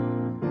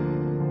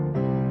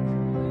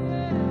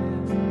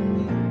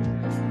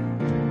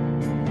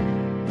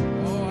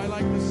 Oh, I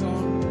like this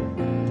song.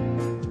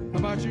 How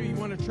about you? You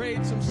want to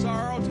trade some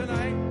sorrow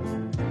tonight?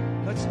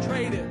 Let's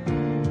trade it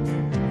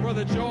for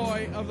the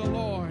joy of the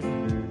Lord.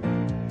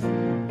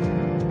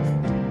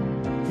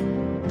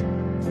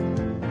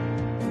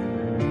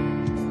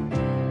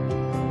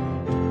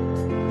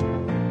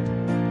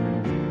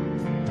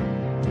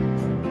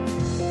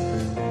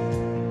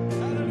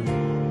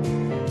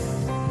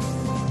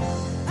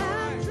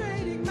 I'm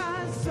trading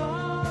my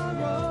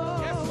sorrow.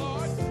 Yes,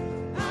 Lord.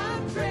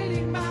 I'm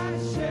trading my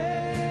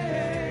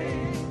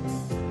shame.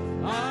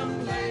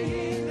 I'm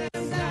laying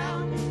them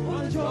down for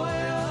the joy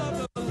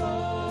of the Lord.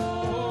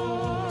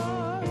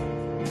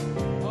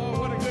 Oh,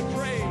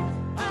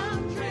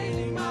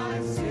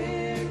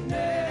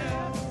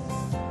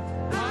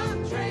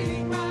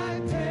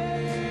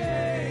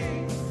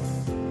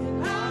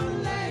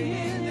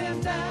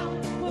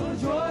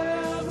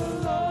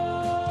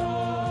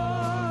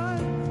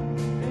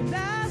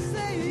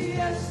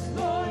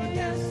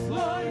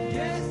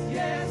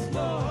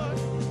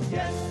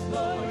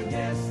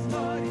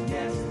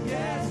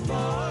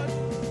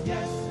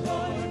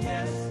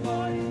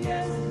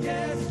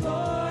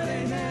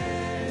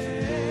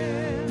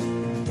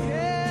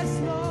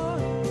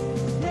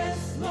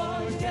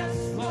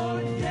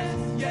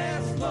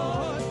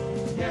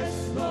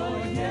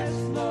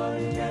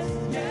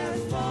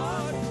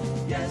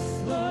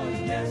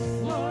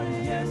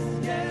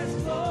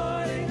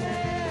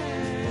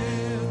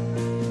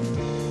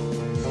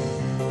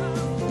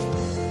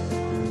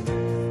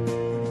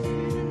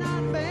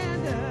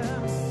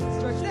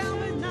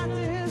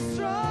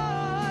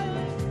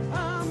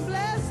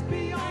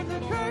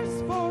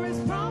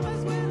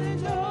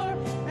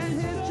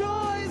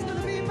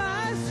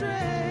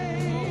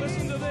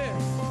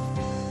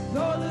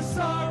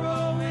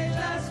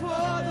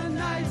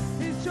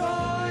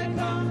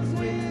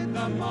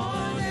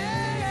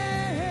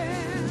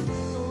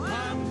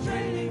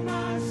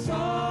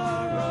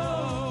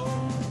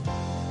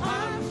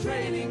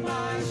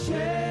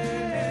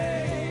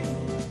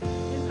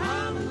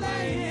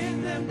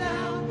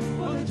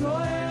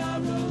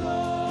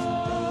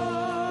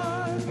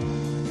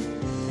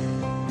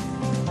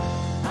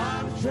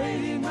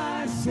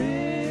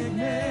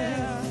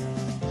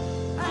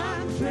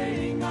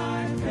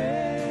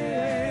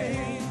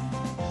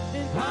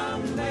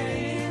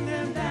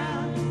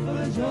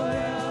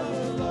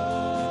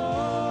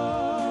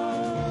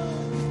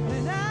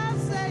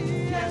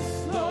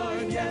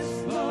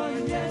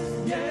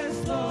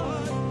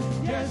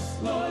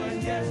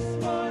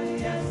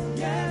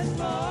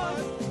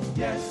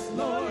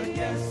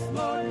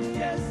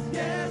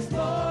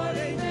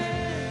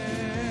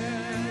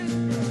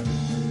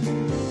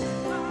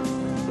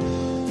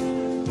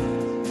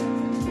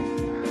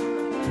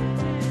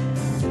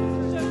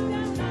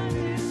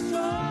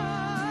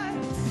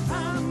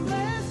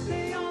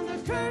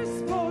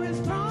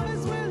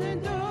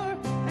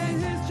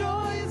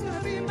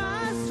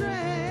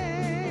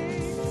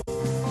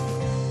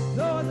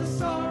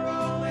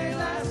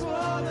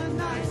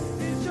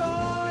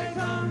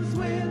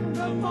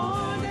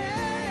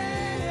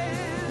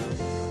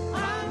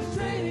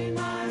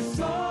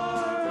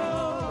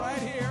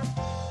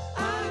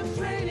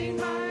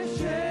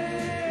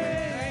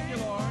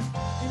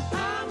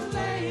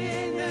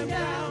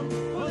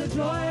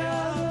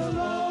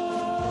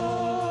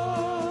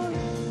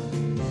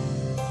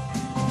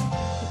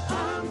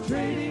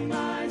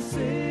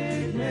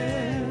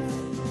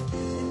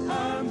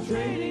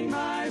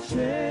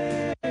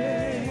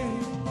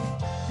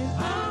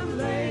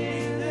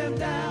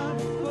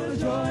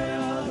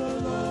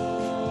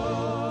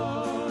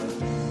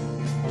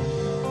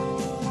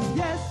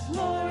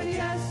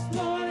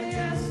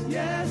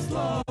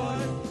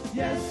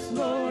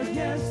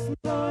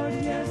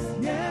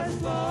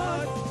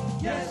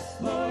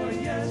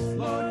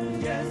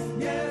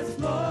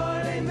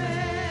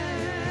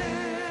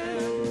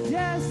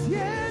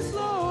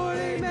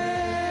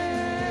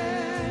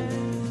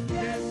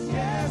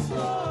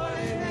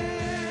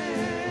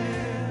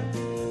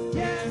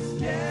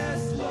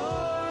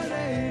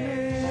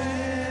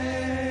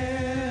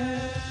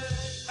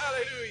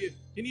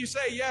 you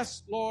say,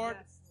 yes, Lord?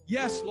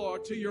 Yes,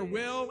 Lord, to your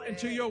will and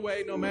to your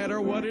way, no matter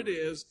what it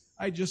is.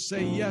 I just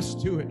say yes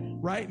to it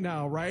right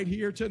now, right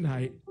here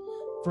tonight.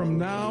 From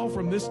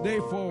this day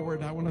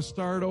forward, I want to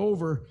start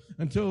over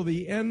until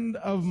the end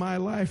of my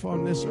life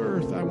on this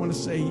earth. I want to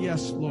say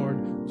yes,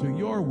 Lord, to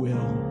your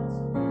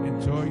will and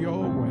to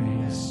your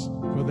ways,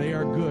 for they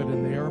are good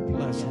and they are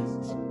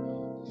pleasant.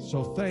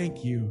 So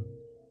thank you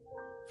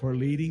for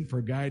leading,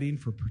 for guiding,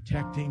 for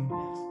protecting,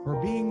 for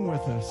being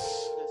with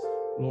us,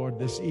 Lord,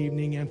 this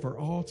evening and for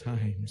all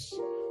times.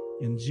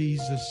 In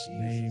Jesus'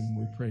 name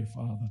we pray,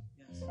 Father.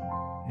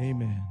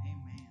 Amen.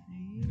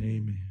 And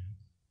amen.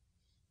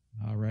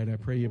 All right, I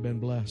pray you've been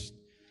blessed.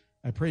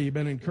 I pray you've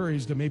been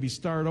encouraged to maybe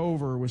start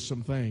over with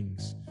some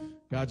things.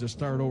 God's a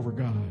start over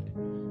God.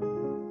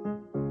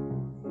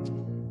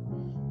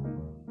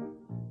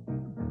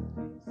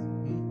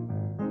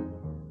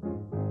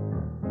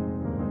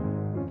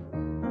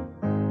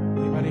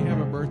 Anybody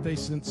have a birthday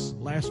since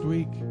last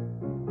week?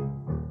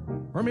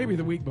 Or maybe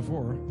the week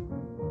before?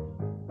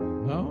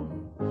 No?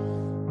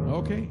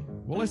 Okay.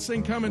 Well, let's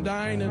sing Come and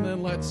Dine, and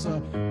then let's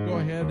go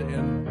ahead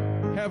and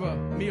have a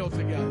meal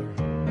together.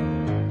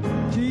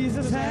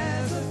 Jesus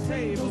has a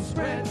table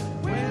spread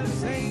where the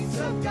saints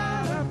of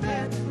God are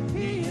fed.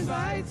 He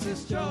invites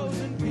his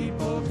chosen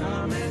people,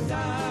 come and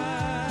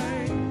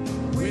dine.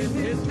 With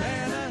his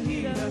manna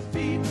he doth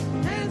feed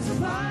and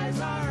supplies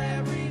our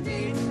every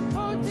need.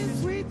 Oh, 'tis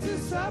sweet to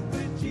sup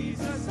with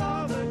Jesus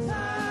all the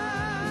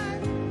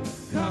time.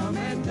 Come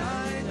and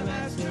dine, the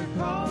Master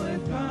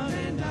calleth, come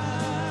and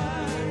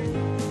dine.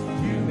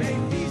 You may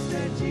feast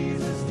at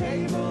Jesus'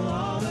 table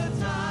all the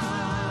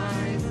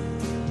time.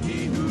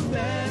 He who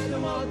fed the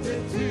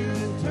multitude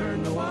and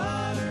turned the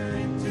water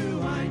into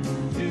wine.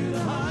 To the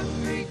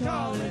hungry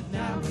call it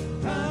now,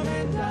 come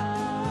and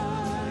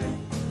dine.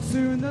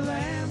 Soon the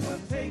Lamb will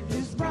take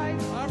his bride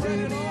to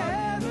the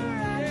ever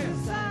at his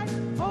side.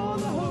 All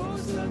the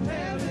hosts of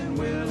heaven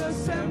will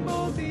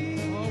assemble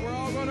thee. Oh, we're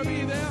all going to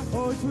be there.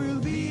 Oh, it will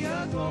be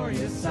a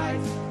glorious sight.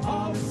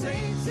 All the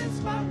saints in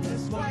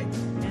spotless white,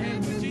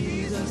 and with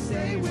Jesus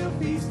they will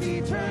feast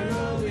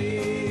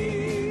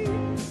eternally.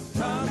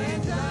 Come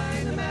and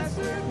dine, the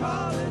Master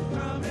calleth,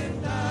 come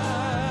and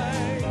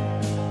dine.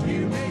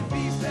 You may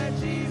feast at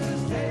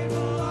Jesus'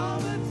 table all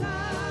the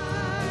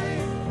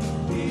time.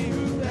 He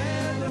who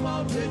fed the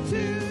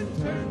multitude,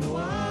 turned the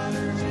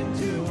water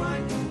into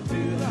wine.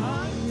 To the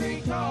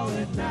hungry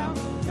calleth now,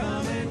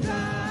 come and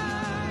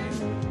dine.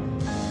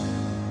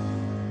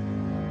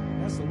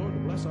 Ask the Lord to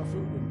bless our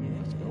food, and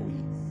let's go eat.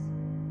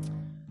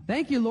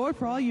 Thank you, Lord,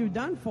 for all you've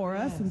done for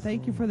us, and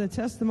thank you for the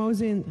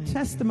testimonies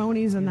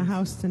in the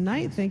house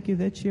tonight. Thank you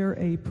that you're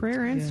a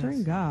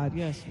prayer-answering God.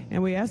 Yes.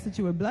 And we ask that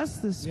you would bless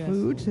this Yes,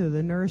 food to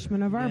the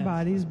nourishment of our Yes.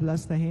 bodies.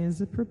 Bless the hands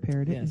that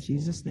prepared it. In Yes.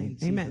 Jesus' name,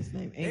 In amen. Jesus'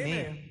 name,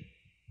 amen.